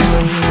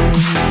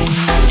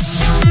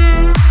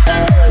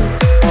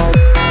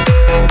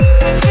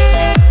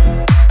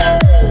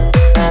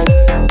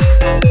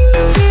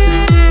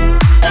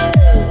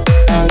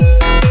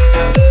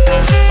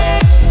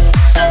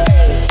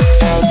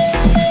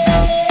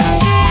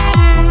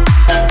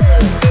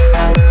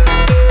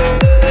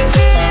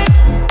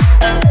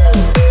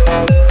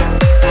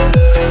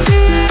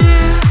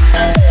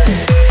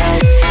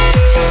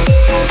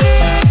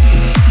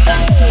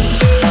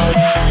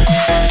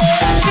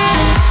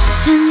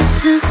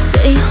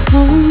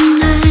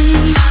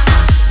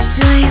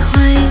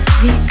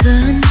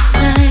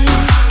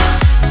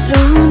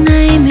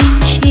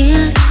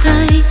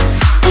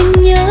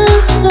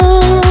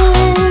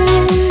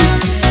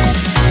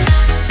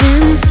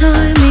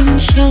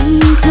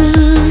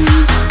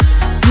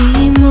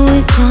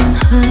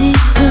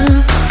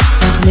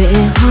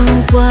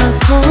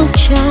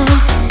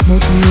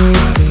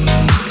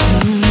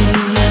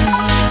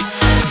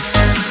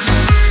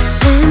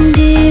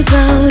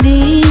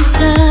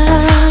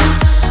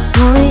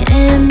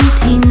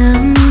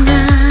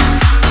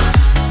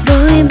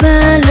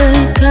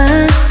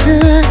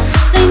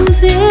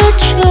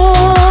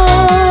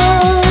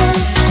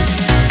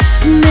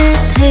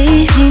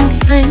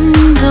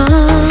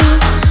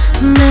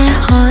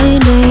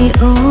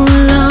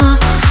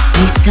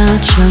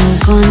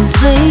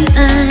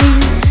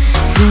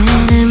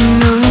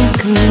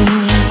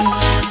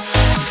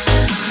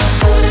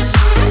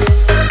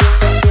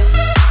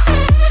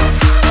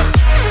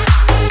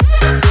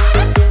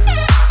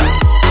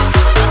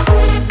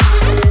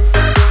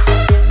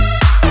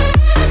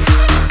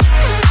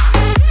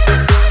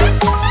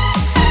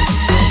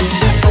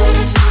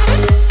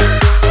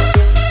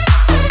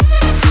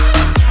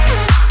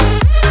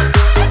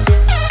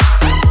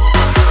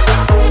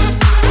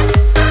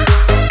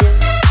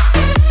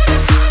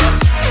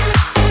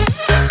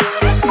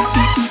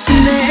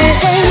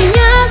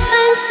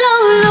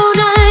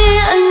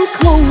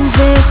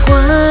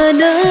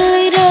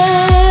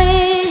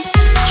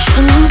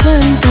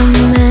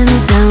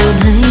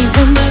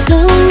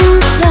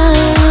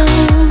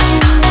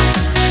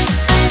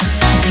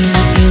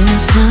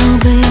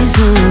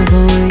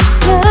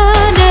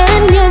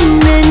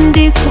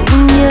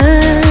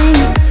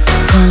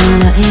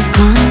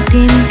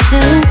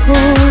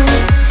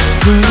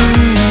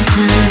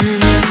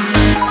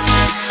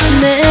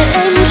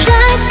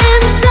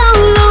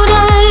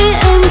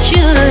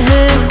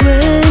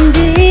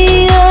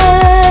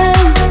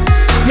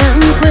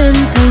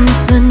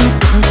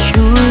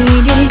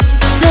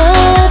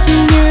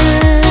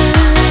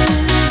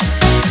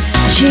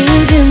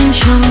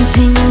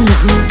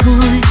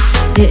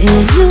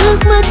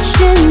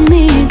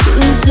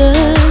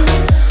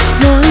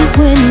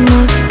 quên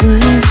một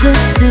người rất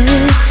dễ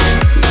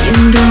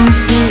nhưng đâu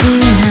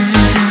dễ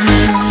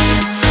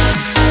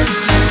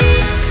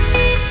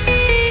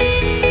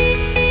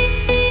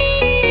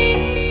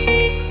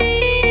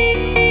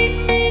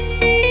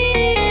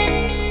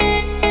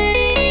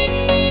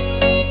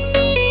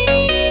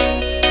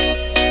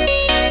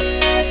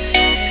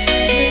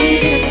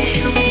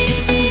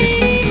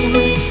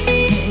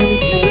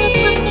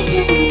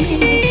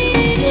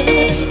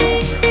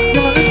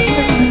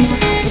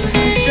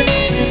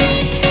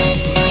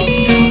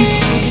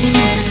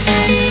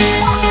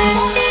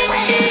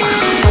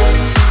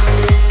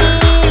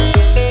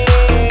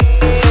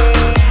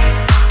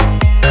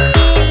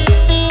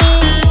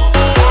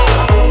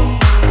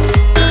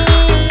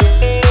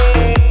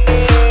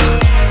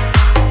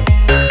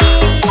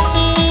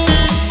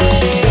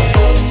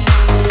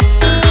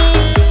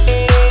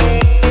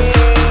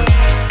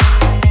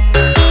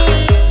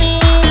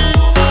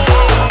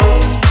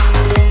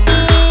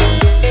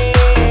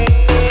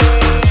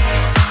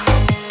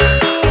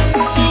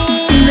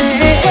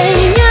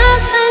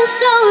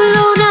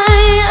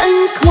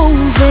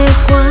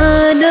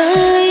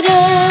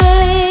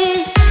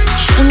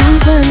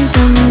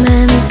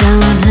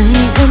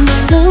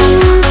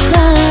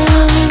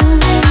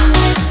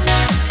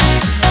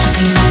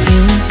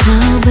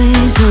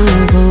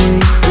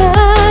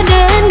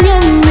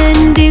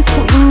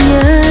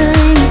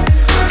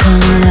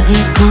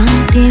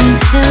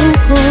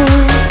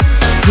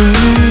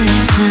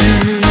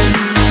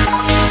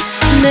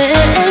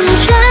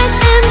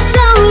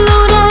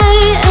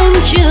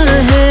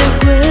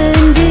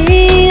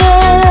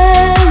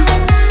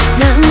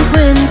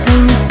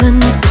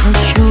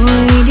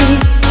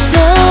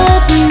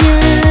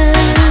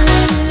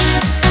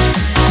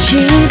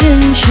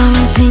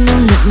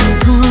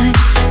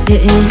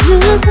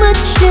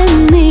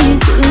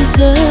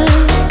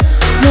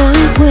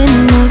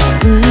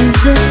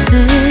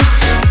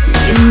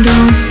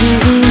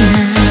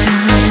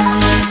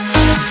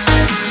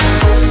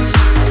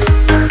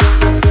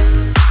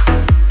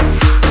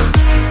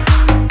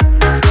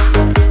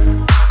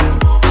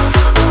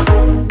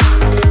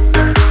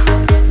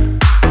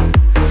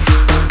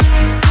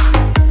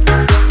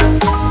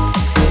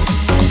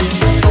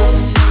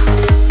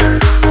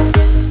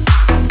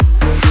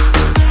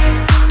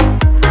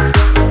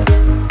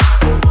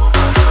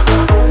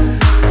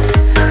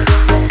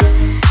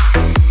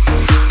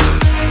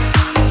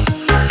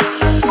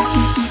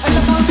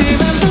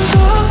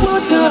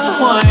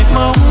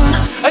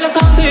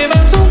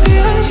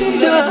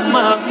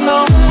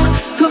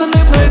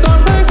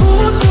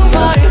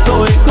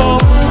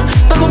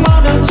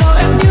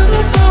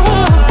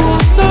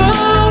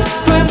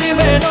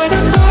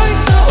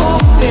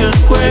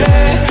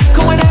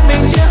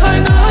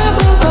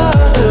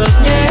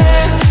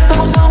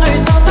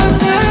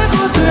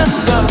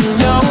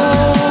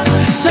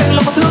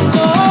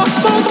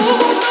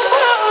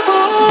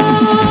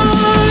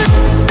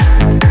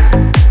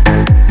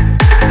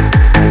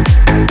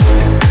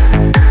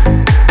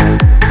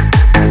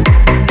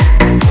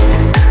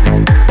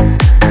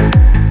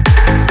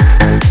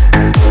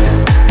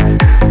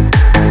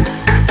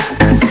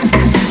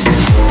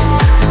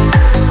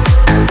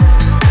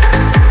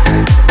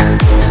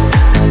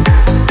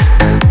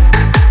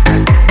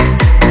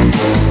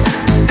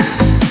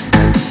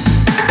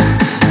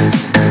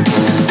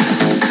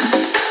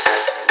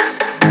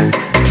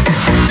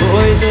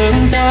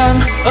duyên dáng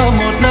ở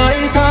một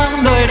nơi xa,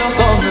 nơi đó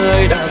có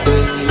người đã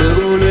từng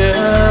lưu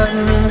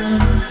luyến.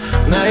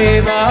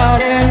 Ngày và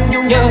đêm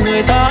nhung nhớ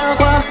người ta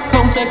quá,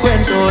 không sẽ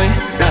quên rồi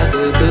đã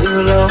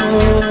từ lâu.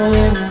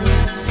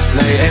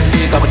 Ngày em đi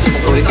cả một chiếc một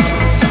đôi tóc,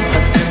 chẳng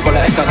hận em có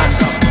lẽ càng ăn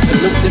sọc. Sự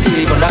lúc giữa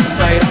thì còn đang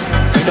say đắm,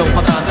 cánh đồng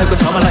hoa tàn hay cơn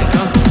gió mà lạnh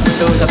lắm.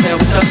 Trời dạt theo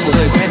bước chân của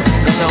người quen,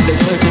 đang dòng để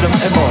rơi trên đôi mắt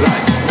em bỏ lại.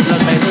 Một lần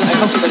này thôi anh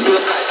không chỉ cần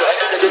thương hại, giờ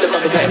em đã duyên được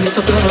còn được em đến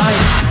trong tương lai.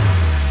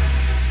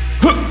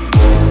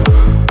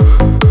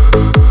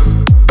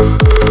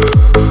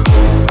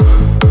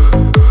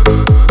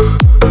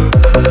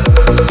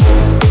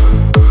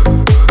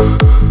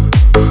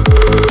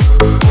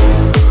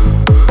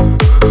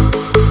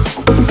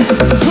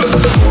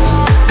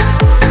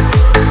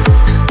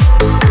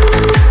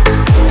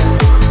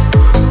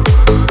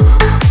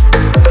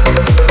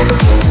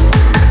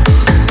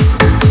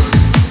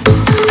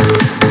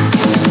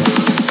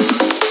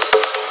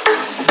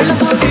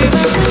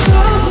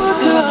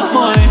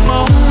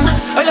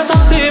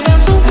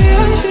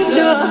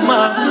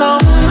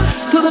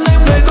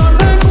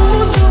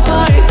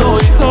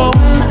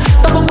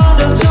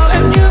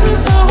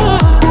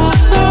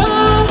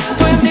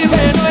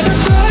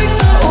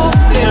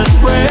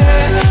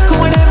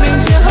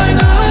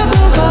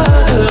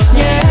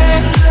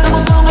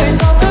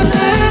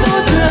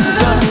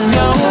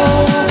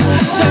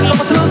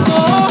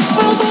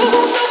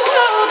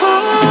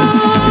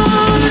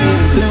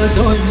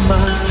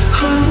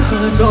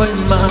 Rồi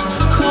mà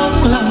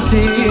không làm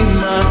gì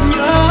mà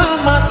nhớ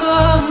mà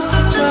thương,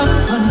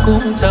 chẳng phân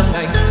cũng chẳng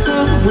thành,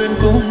 ước nguyện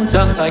cũng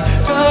chẳng thành.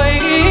 Trời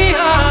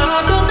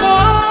thương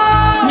có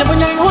nhằm vào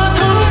nhành hoa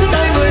thắm trên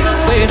tay người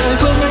đang về nơi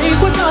phương ấy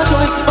quá xa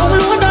rồi. Bóng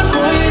lúa đan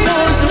cối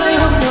đôi dưới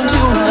hương thơm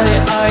chiều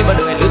lại, ai mà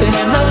đời lứa thế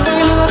hẹn năm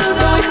mấy lứa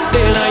đôi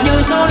để lại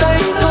như sau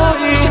đây thôi.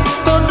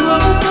 Còn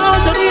thương sao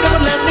sẽ đi đâu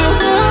lẹn điều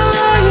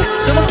với,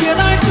 rồi mặc phiền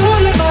ai chúa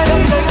lên bài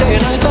đây đây để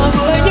lại ta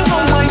với những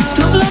mong manh.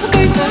 Thương lắm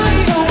cây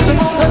xanh sông rồi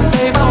mong thân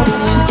đầy bao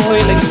bụng tôi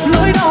lạnh lùng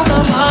nỗi đau ta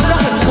mang đã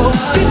hằn sâu.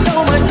 Biết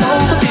đâu mai sau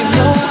ta tìm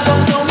nhau còn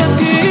sau nhật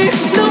ký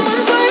đâu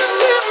vẫn say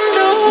biết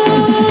đâu.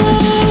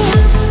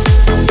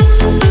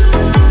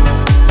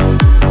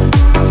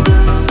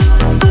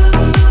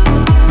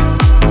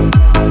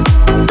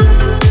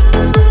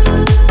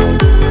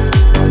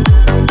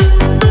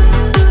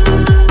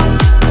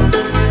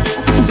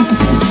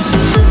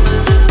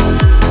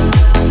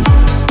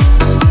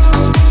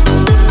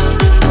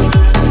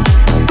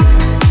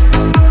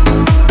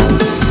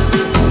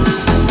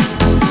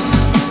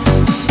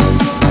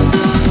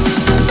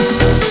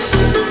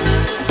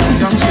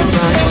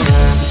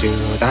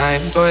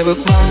 Tôi bước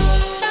qua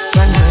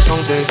xanh hai trong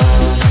rơi vào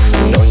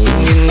nỗi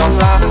nhìn ngọn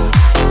lá,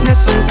 nét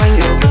xuân xanh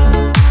yêu kiều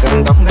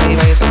gần tóc ngay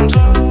bay sầm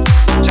trường.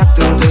 Chắc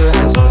tương tư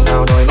hay rồi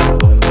sao đôi mắt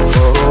buồn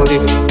vô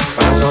liêu,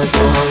 và rồi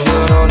chiều hồng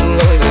mưa đón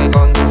lối về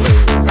con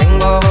mình. Anh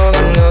bơ vơ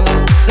ngẩn ngơ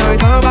lời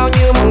thơ bao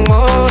nhiêu mộng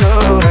mơ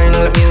nỡ đành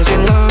lại nhìn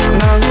duyên lơ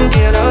nắng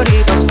kia đỡ đi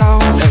thật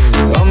sau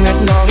đành ôm hết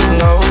nó hình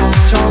nâu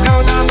cho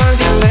cao ta mang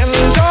tìm em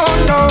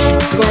trốn đâu.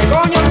 Rồi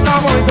có những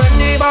sao vội quên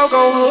đi bao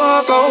câu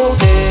hứa câu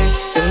thề,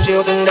 từng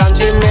chiều từng đàn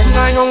chim bên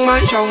ai ngóng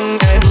mãi trong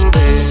em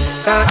về.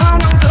 Tà áo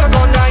nắng giữa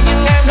còn lại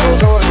nhưng em đâu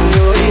rồi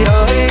người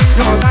ơi,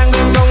 đỏ sang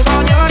bên sông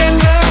có nhớ đến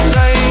em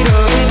đây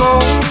đời vô.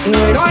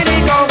 Người nói đi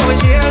câu vội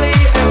chia ly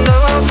em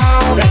nỡ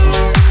sao đành,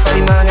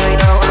 vậy mà ngày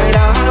nào ai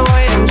đã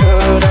nói em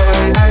chờ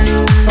đợi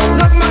anh. Sau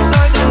nước mắt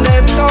rơi từng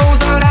đêm thâu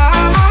giờ đã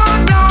mất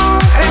nhau,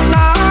 em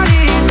đã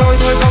đi rồi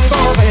thôi không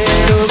có về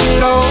được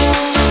đâu.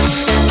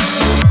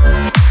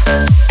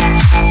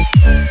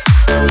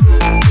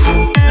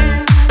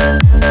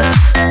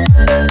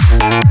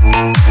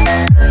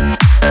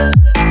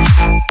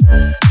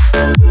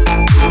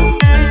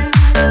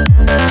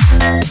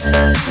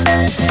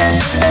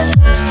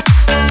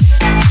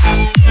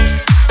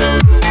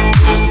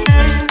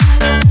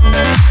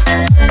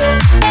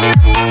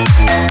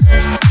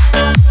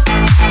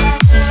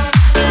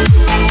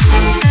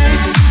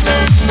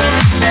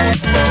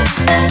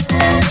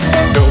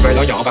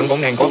 Văn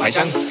 4.000 có phải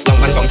chăng lòng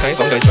anh vẫn thế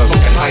vẫn đợi chờ không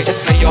cảnh ai trách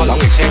hay do lão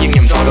nguyệt xe duyên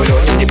nhầm cho đôi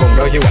lửa những nhịp buồn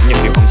rơi yêu anh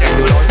những điều không sang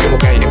đưa lối. Yêu một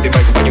ngày em tìm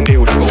về cũng phải những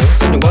điều đã cũ,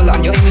 xin đừng quên là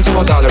anh nhớ em nhưng chưa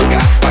bao giờ là đủ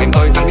cả. Và em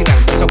ơi anh biết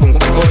rằng sau cùng cũng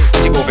phải thôi,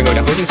 chỉ buồn về người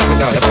đã hứa nhưng sao bây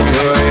giờ đã vội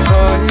người ơi.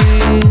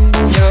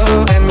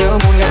 Nhớ em nhớ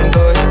muôn ngàn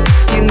thời,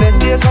 nhìn bên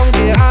kia sông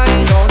kia ai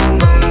đón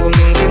mừng cùng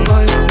tình duyên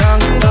ơi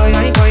đang đời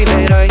hãy quay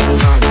về đây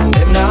mà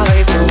em đã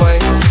lấy phù vây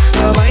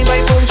giờ máy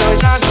bay phun trời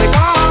xa người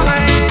có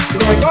hay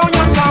rồi có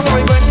nhắc sao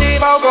vội quên đi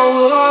bao câu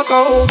hứa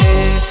câu thề.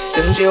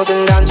 Từng chiều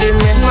từng đàn chim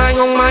em mãi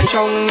ngóng mãi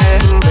trong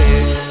em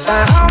về.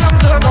 Tà áo nắng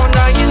giữa còn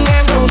đây nhưng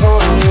em đâu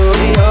rồi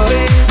người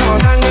ơi, đỏ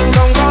sang bên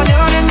sông có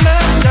nhớ đến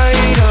bên đây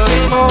đời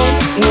vô.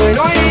 Người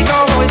nói đi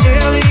câu vội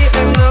chia ly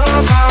em nỡ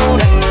sao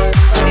đành,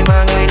 vậy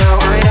mà ngày nào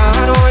ai đã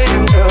nói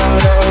em chờ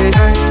đợi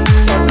anh.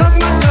 Giọt nước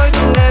mắt rơi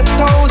từng đêm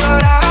thâu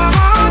giờ đã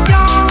mất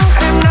nhau,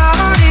 em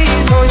đã đi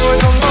rồi thôi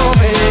không có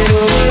về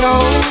được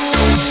đâu.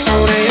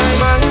 Sau này ai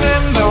mang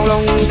em vào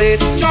lòng thịt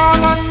cho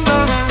thân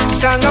thơ,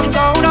 càng ngắm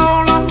sâu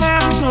đau lòng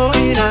em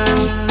nỗi nàng.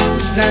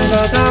 Nàng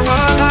giờ xa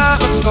quá tha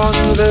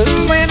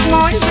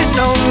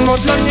lòng một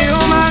lần yêu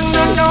mang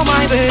đến nhau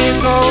mai về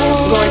sau.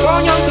 Rồi có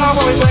nhớ sao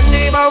vội quên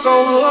đi bao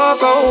câu hứa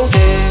câu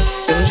thề.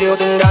 Từng chiều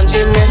từng đàn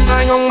chim én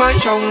hai ngóng mãi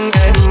trong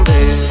em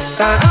về.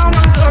 Tà áo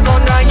nắng giữa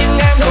còn dài nhưng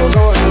em đâu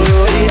rồi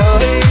người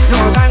ơi.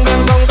 Đò sang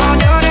bên sông có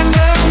nhớ đến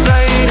đêm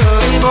đây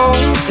đời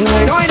mong.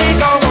 Người nói đi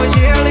câu hồi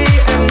chia ly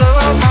em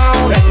ngỡ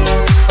sao đành.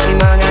 Vậy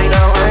mà ngày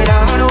nào ai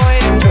đã nói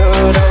em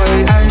chờ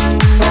đợi anh.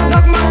 Giọt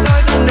nước mắt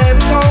rơi từng đêm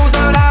thâu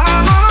giờ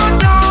đã mất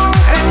nhau.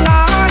 Em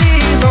đã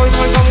đi rồi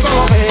thôi không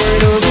có về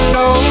được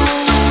đâu.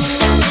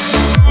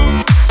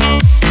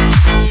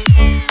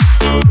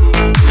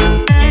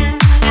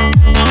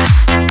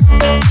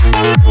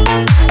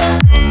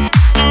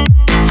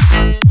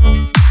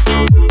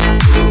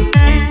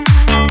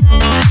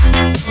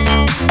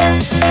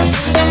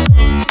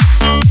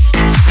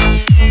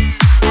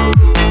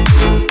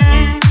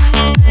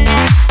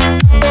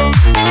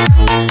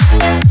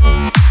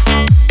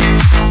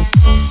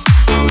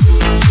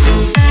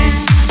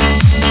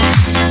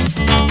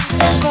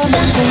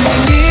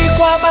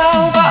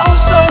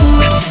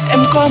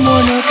 Có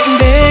một nơi cạnh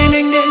bên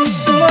anh đến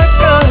suốt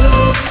đời.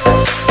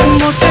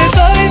 Một thế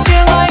giới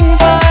riêng anh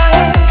và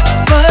em,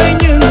 với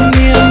những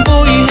niềm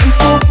vui hạnh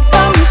phúc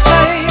đắm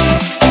say.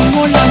 Anh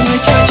muốn là người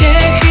chờ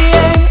che khi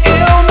em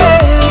yêu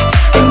mến.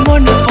 Anh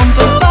muốn được vòng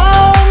tay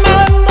sao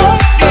em mỗi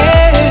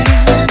đêm.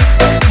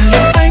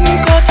 Liệu anh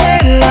có thể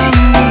làm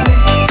người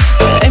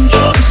để em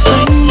chọn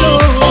xanh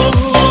đôi.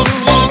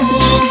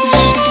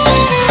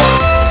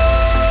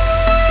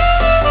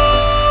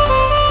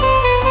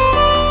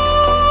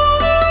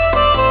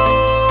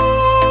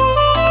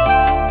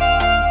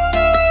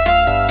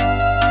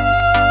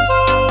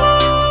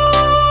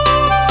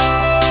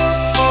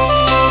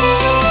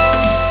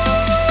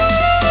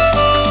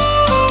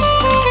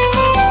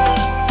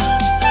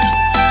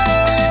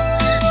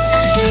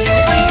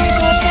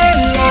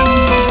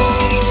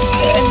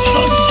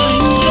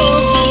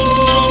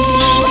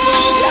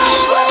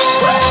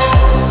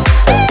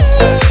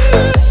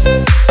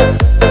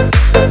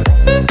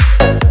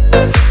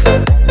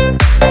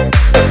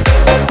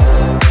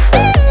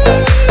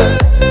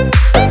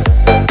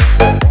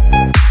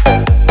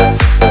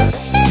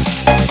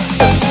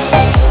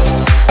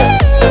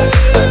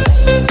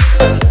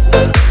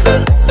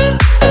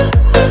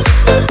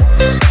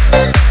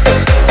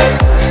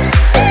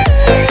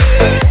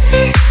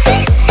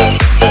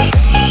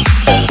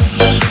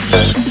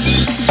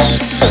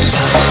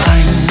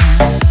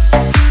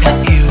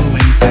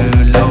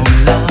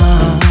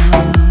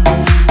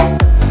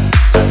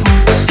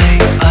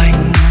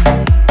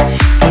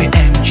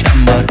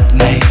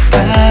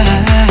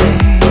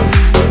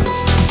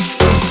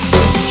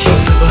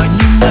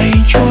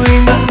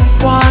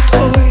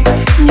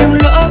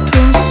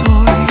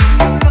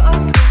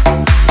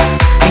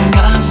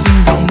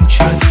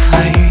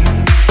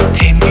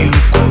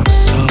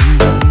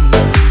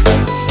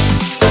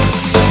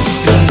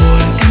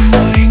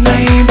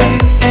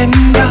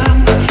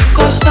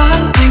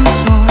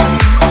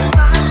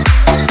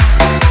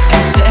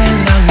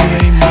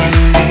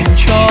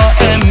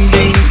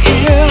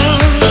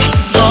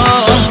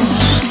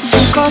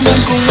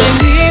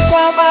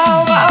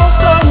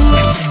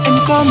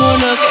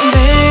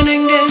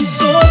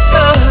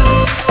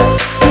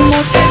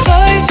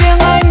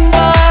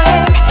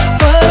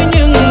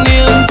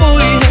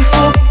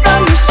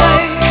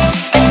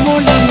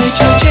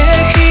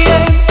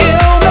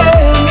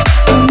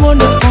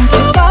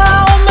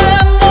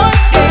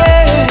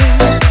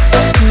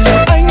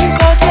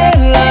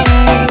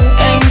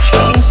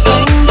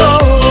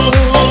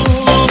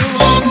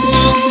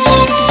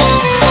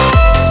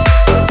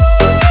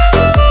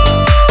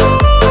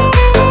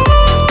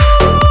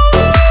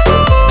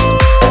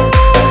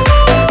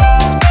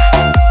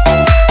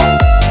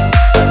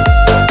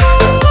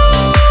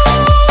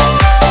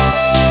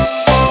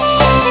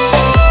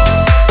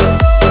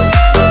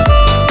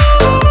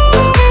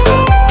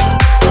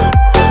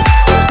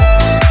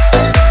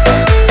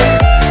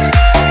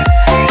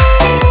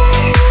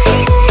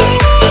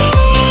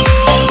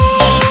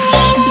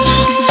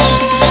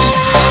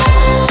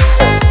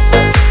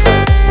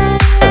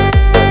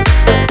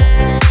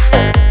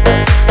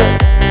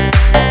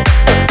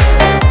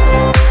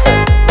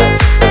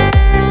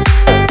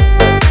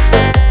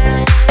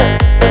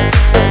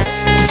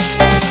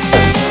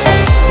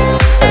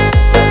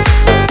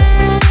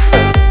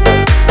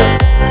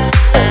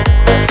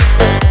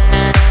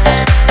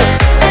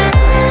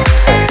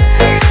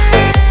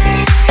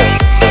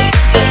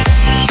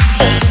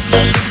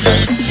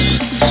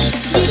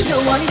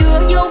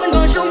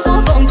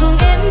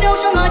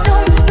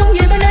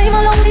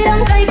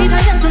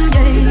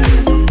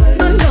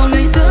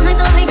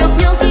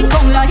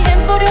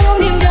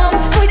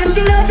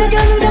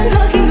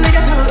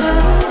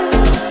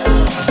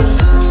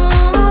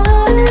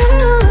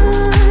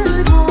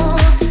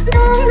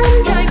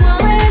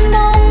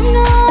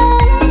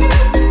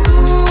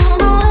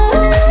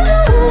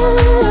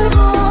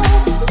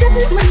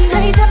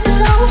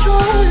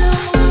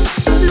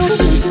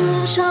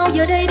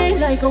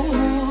 câu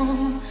hò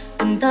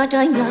tình ta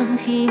trái ngang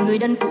khi người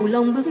đành phụ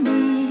lòng bước đi.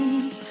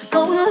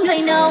 câu hứa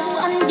ngày nào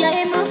anh và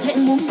em ước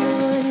hẹn muôn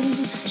đời.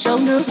 Sao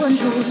nỡ quên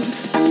rồi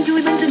anh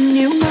vui bên tình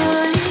yêu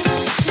mới.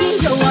 Nghĩ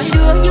dầu ai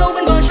đưa vô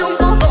bên bờ sông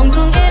có còn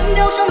thương em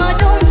đâu sao mà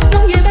trông.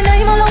 Ngóng về bên đây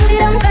mà lòng đi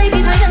đắng cay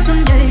khi thấy anh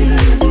xuân đầy.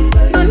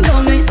 Bên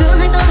bờ ngày xưa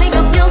hai ta hay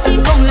gặp nhau chỉ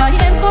còn lại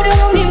em có đau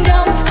không niềm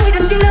đau. Thôi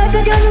đừng tin lỡ cho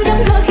nhớ những giấc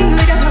mơ khi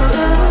người đã thở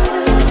ơ.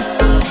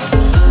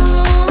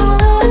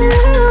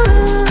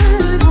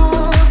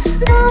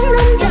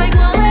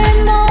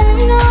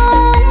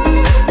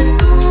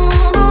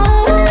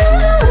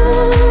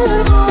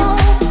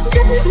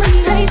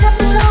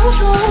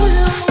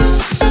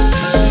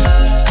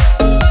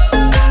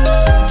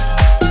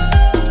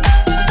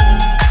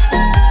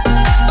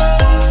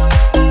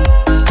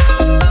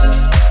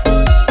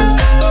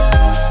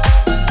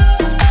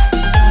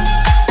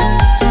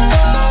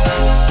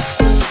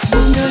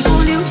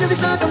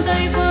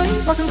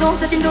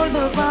 Ra trên đôi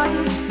bờ vai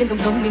bên dòng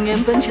sông mình em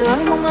vẫn chờ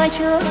mong ai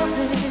trở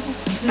về.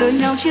 Lời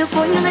nào chia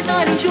phối nhưng hai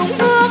ta đừng chung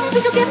bước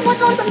cứ cho kiếp hoa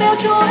son vẫn bèo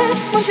trôi.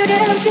 Mong chờ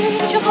để làm chi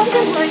cho không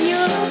tiếng người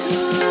nhớ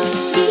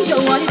thương. Đi dạo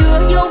ngoài đưa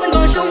nhau bên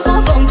bờ sông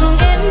có còn thương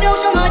em đâu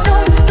sao mà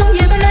trông. Không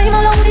về bên đây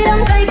mà lòng đi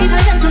đắng cay khi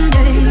thấy anh xuân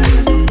đầy.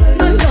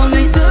 Bên bờ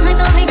ngày xưa hai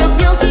ta hay gặp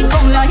nhau chỉ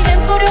còn lại em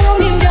có đau không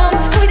niềm đau.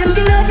 Thôi đừng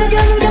tin lỡ cho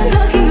nhớ những giấc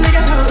mơ khi người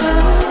đã thở ơ.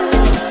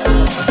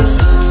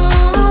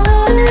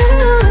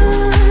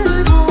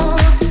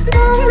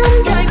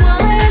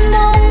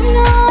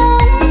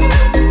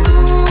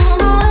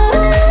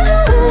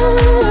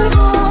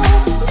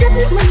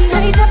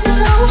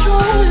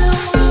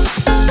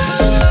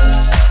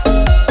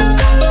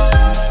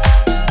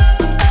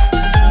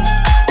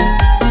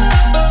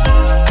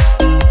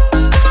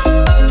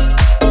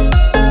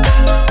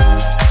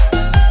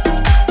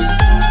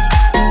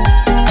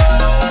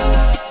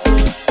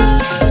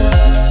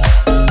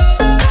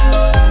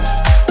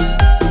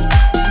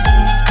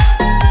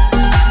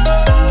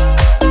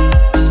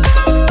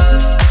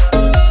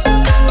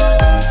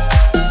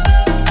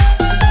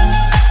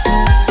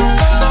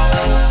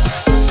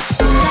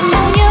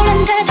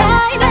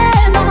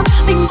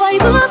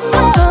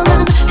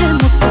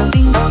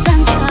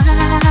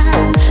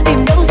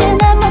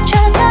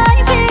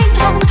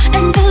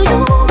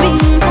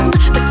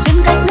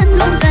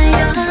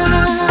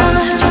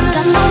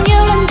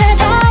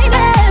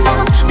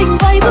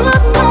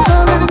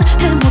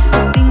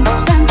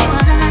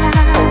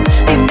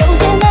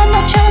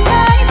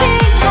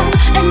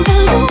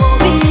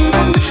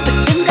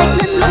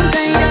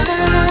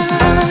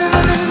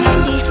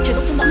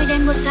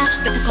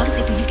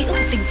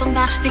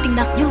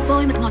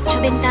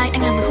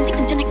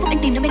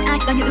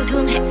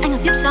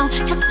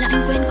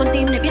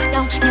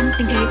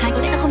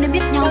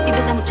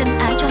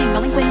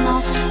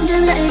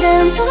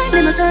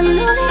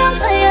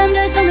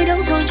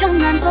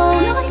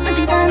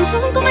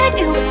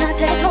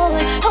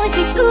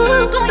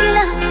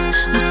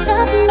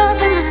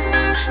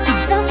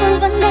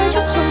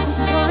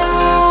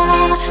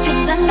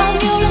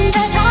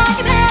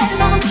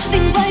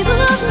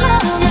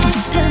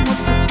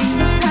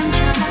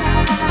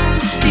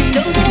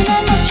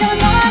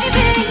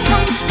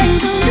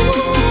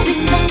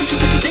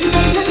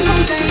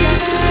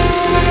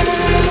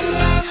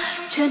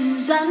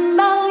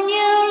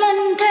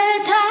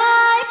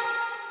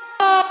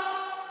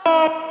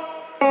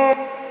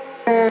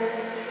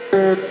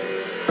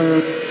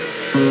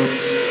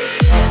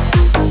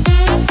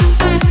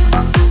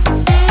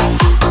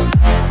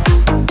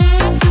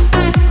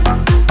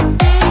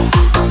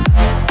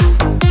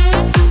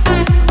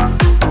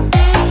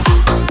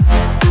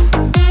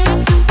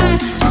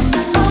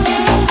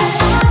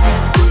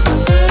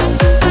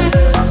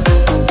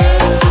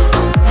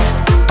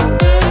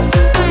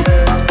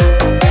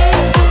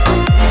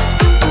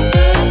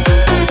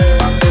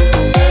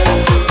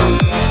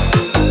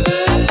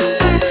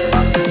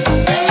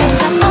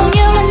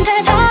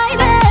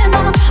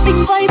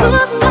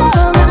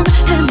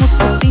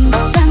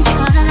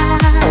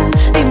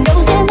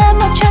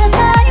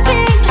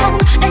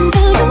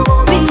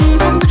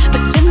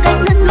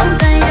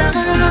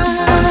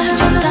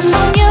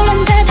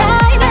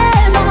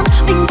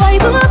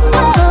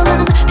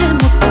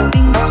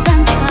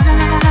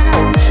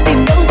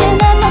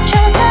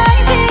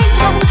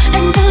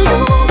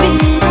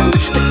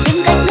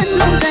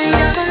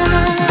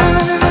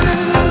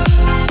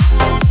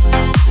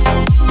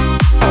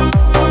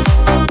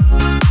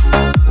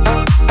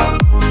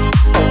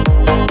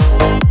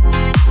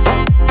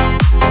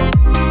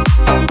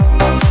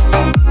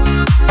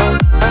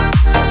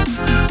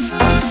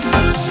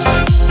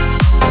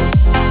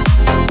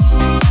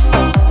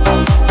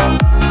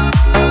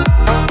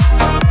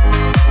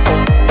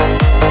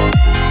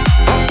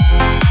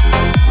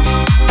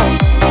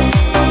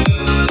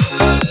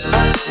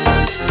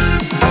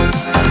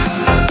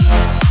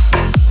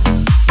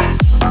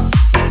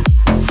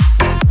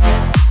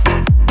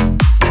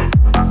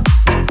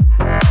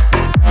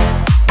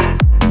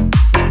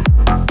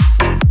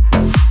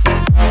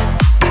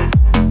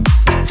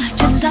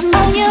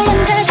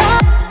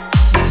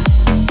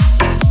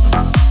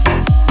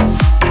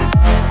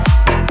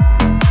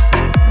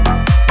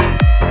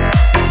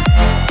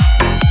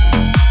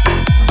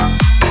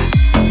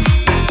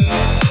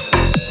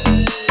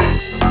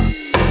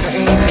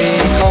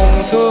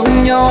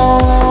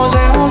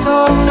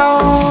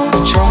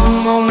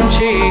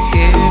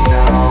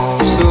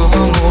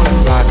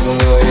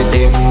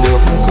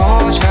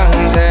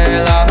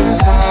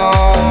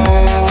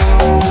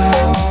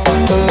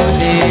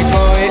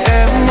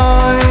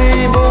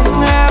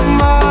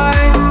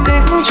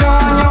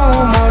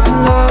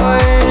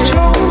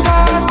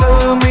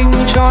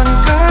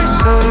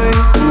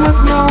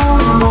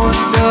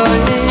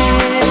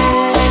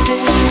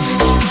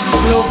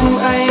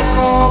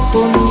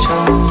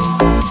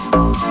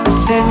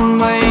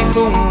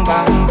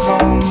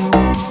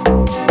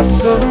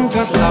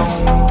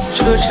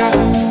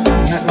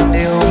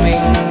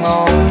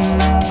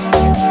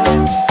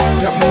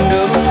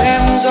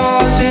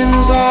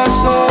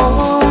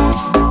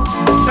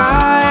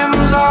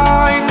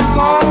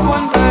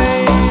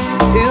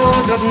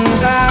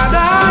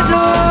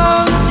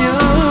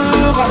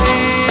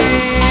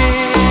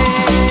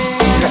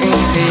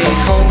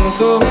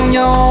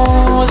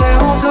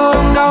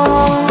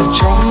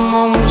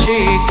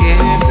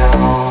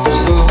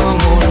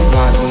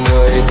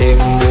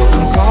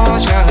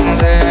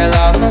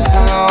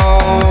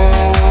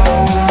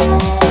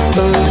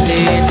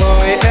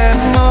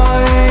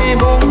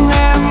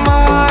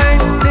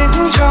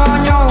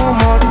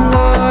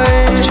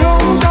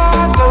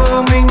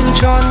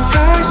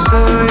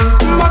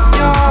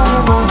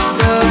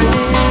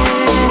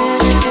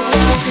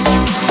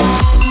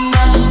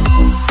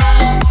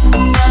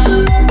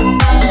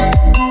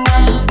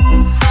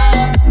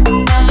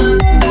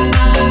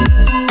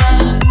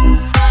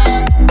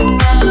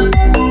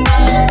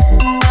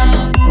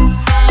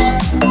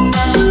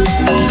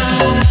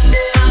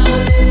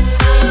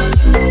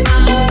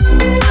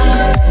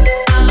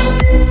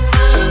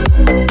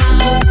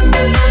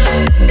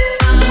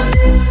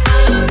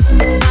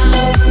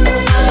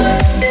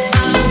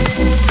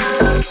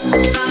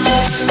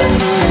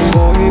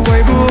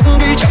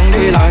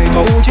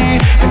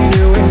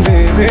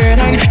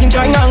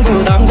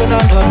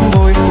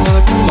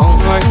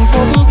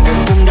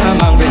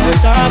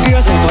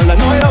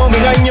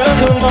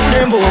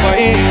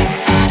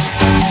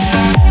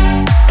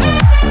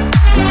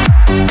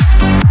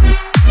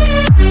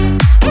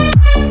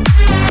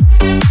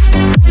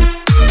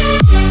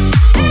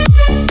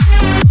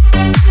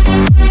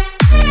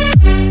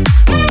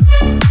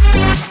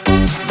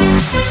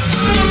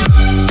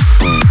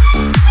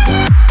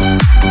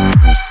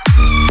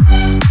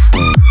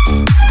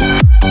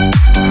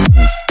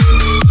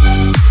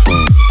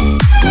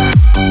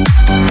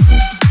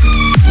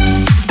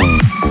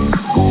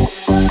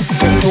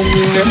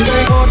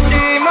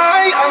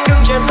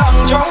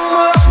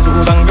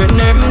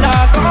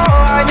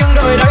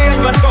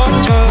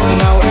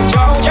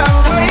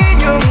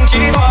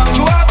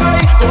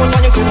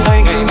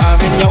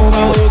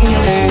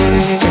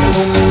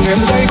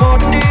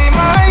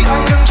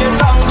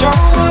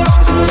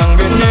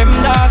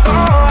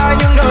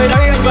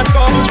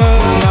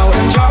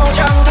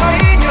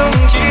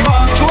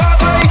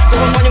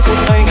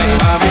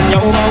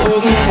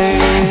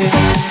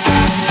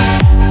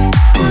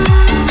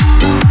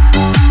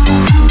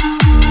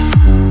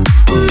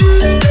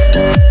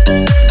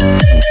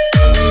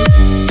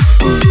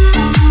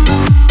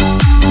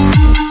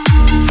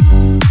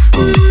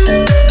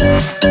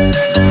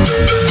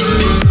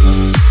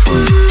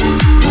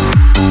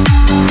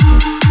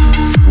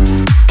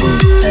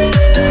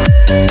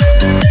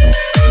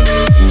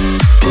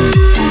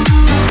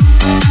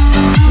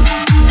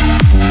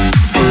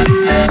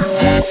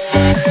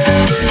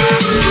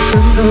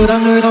 giờ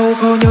đang nơi đâu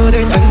có nhớ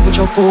đến anh cũng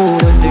cho cô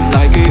đơn tìm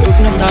lại ký ức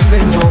năm tháng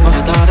bên nhau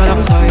mà ta đã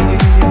đắm say.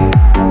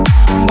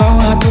 Bao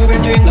hạt mưa bên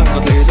duyên làm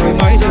giọt lệ rơi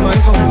mãi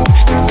không ngừng.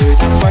 Tình người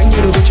thật phánh như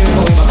đôi trên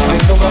môi mà anh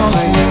không có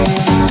hay.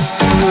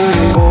 Người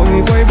vội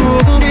quay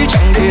bước đi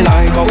chẳng đi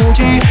lại câu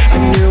chi.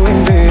 Anh yêu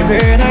em về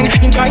bên anh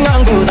nhưng trái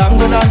ngang cửa tạm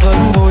cứ tan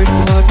thân rồi.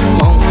 Giấc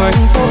mong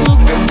hạnh phúc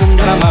em cũng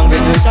đã mang về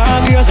người xa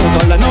kia rồi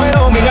còn là nói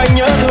đâu mình anh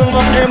nhớ thương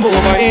vẫn em vụ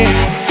vậy.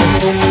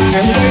 Cùng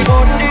em gây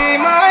gót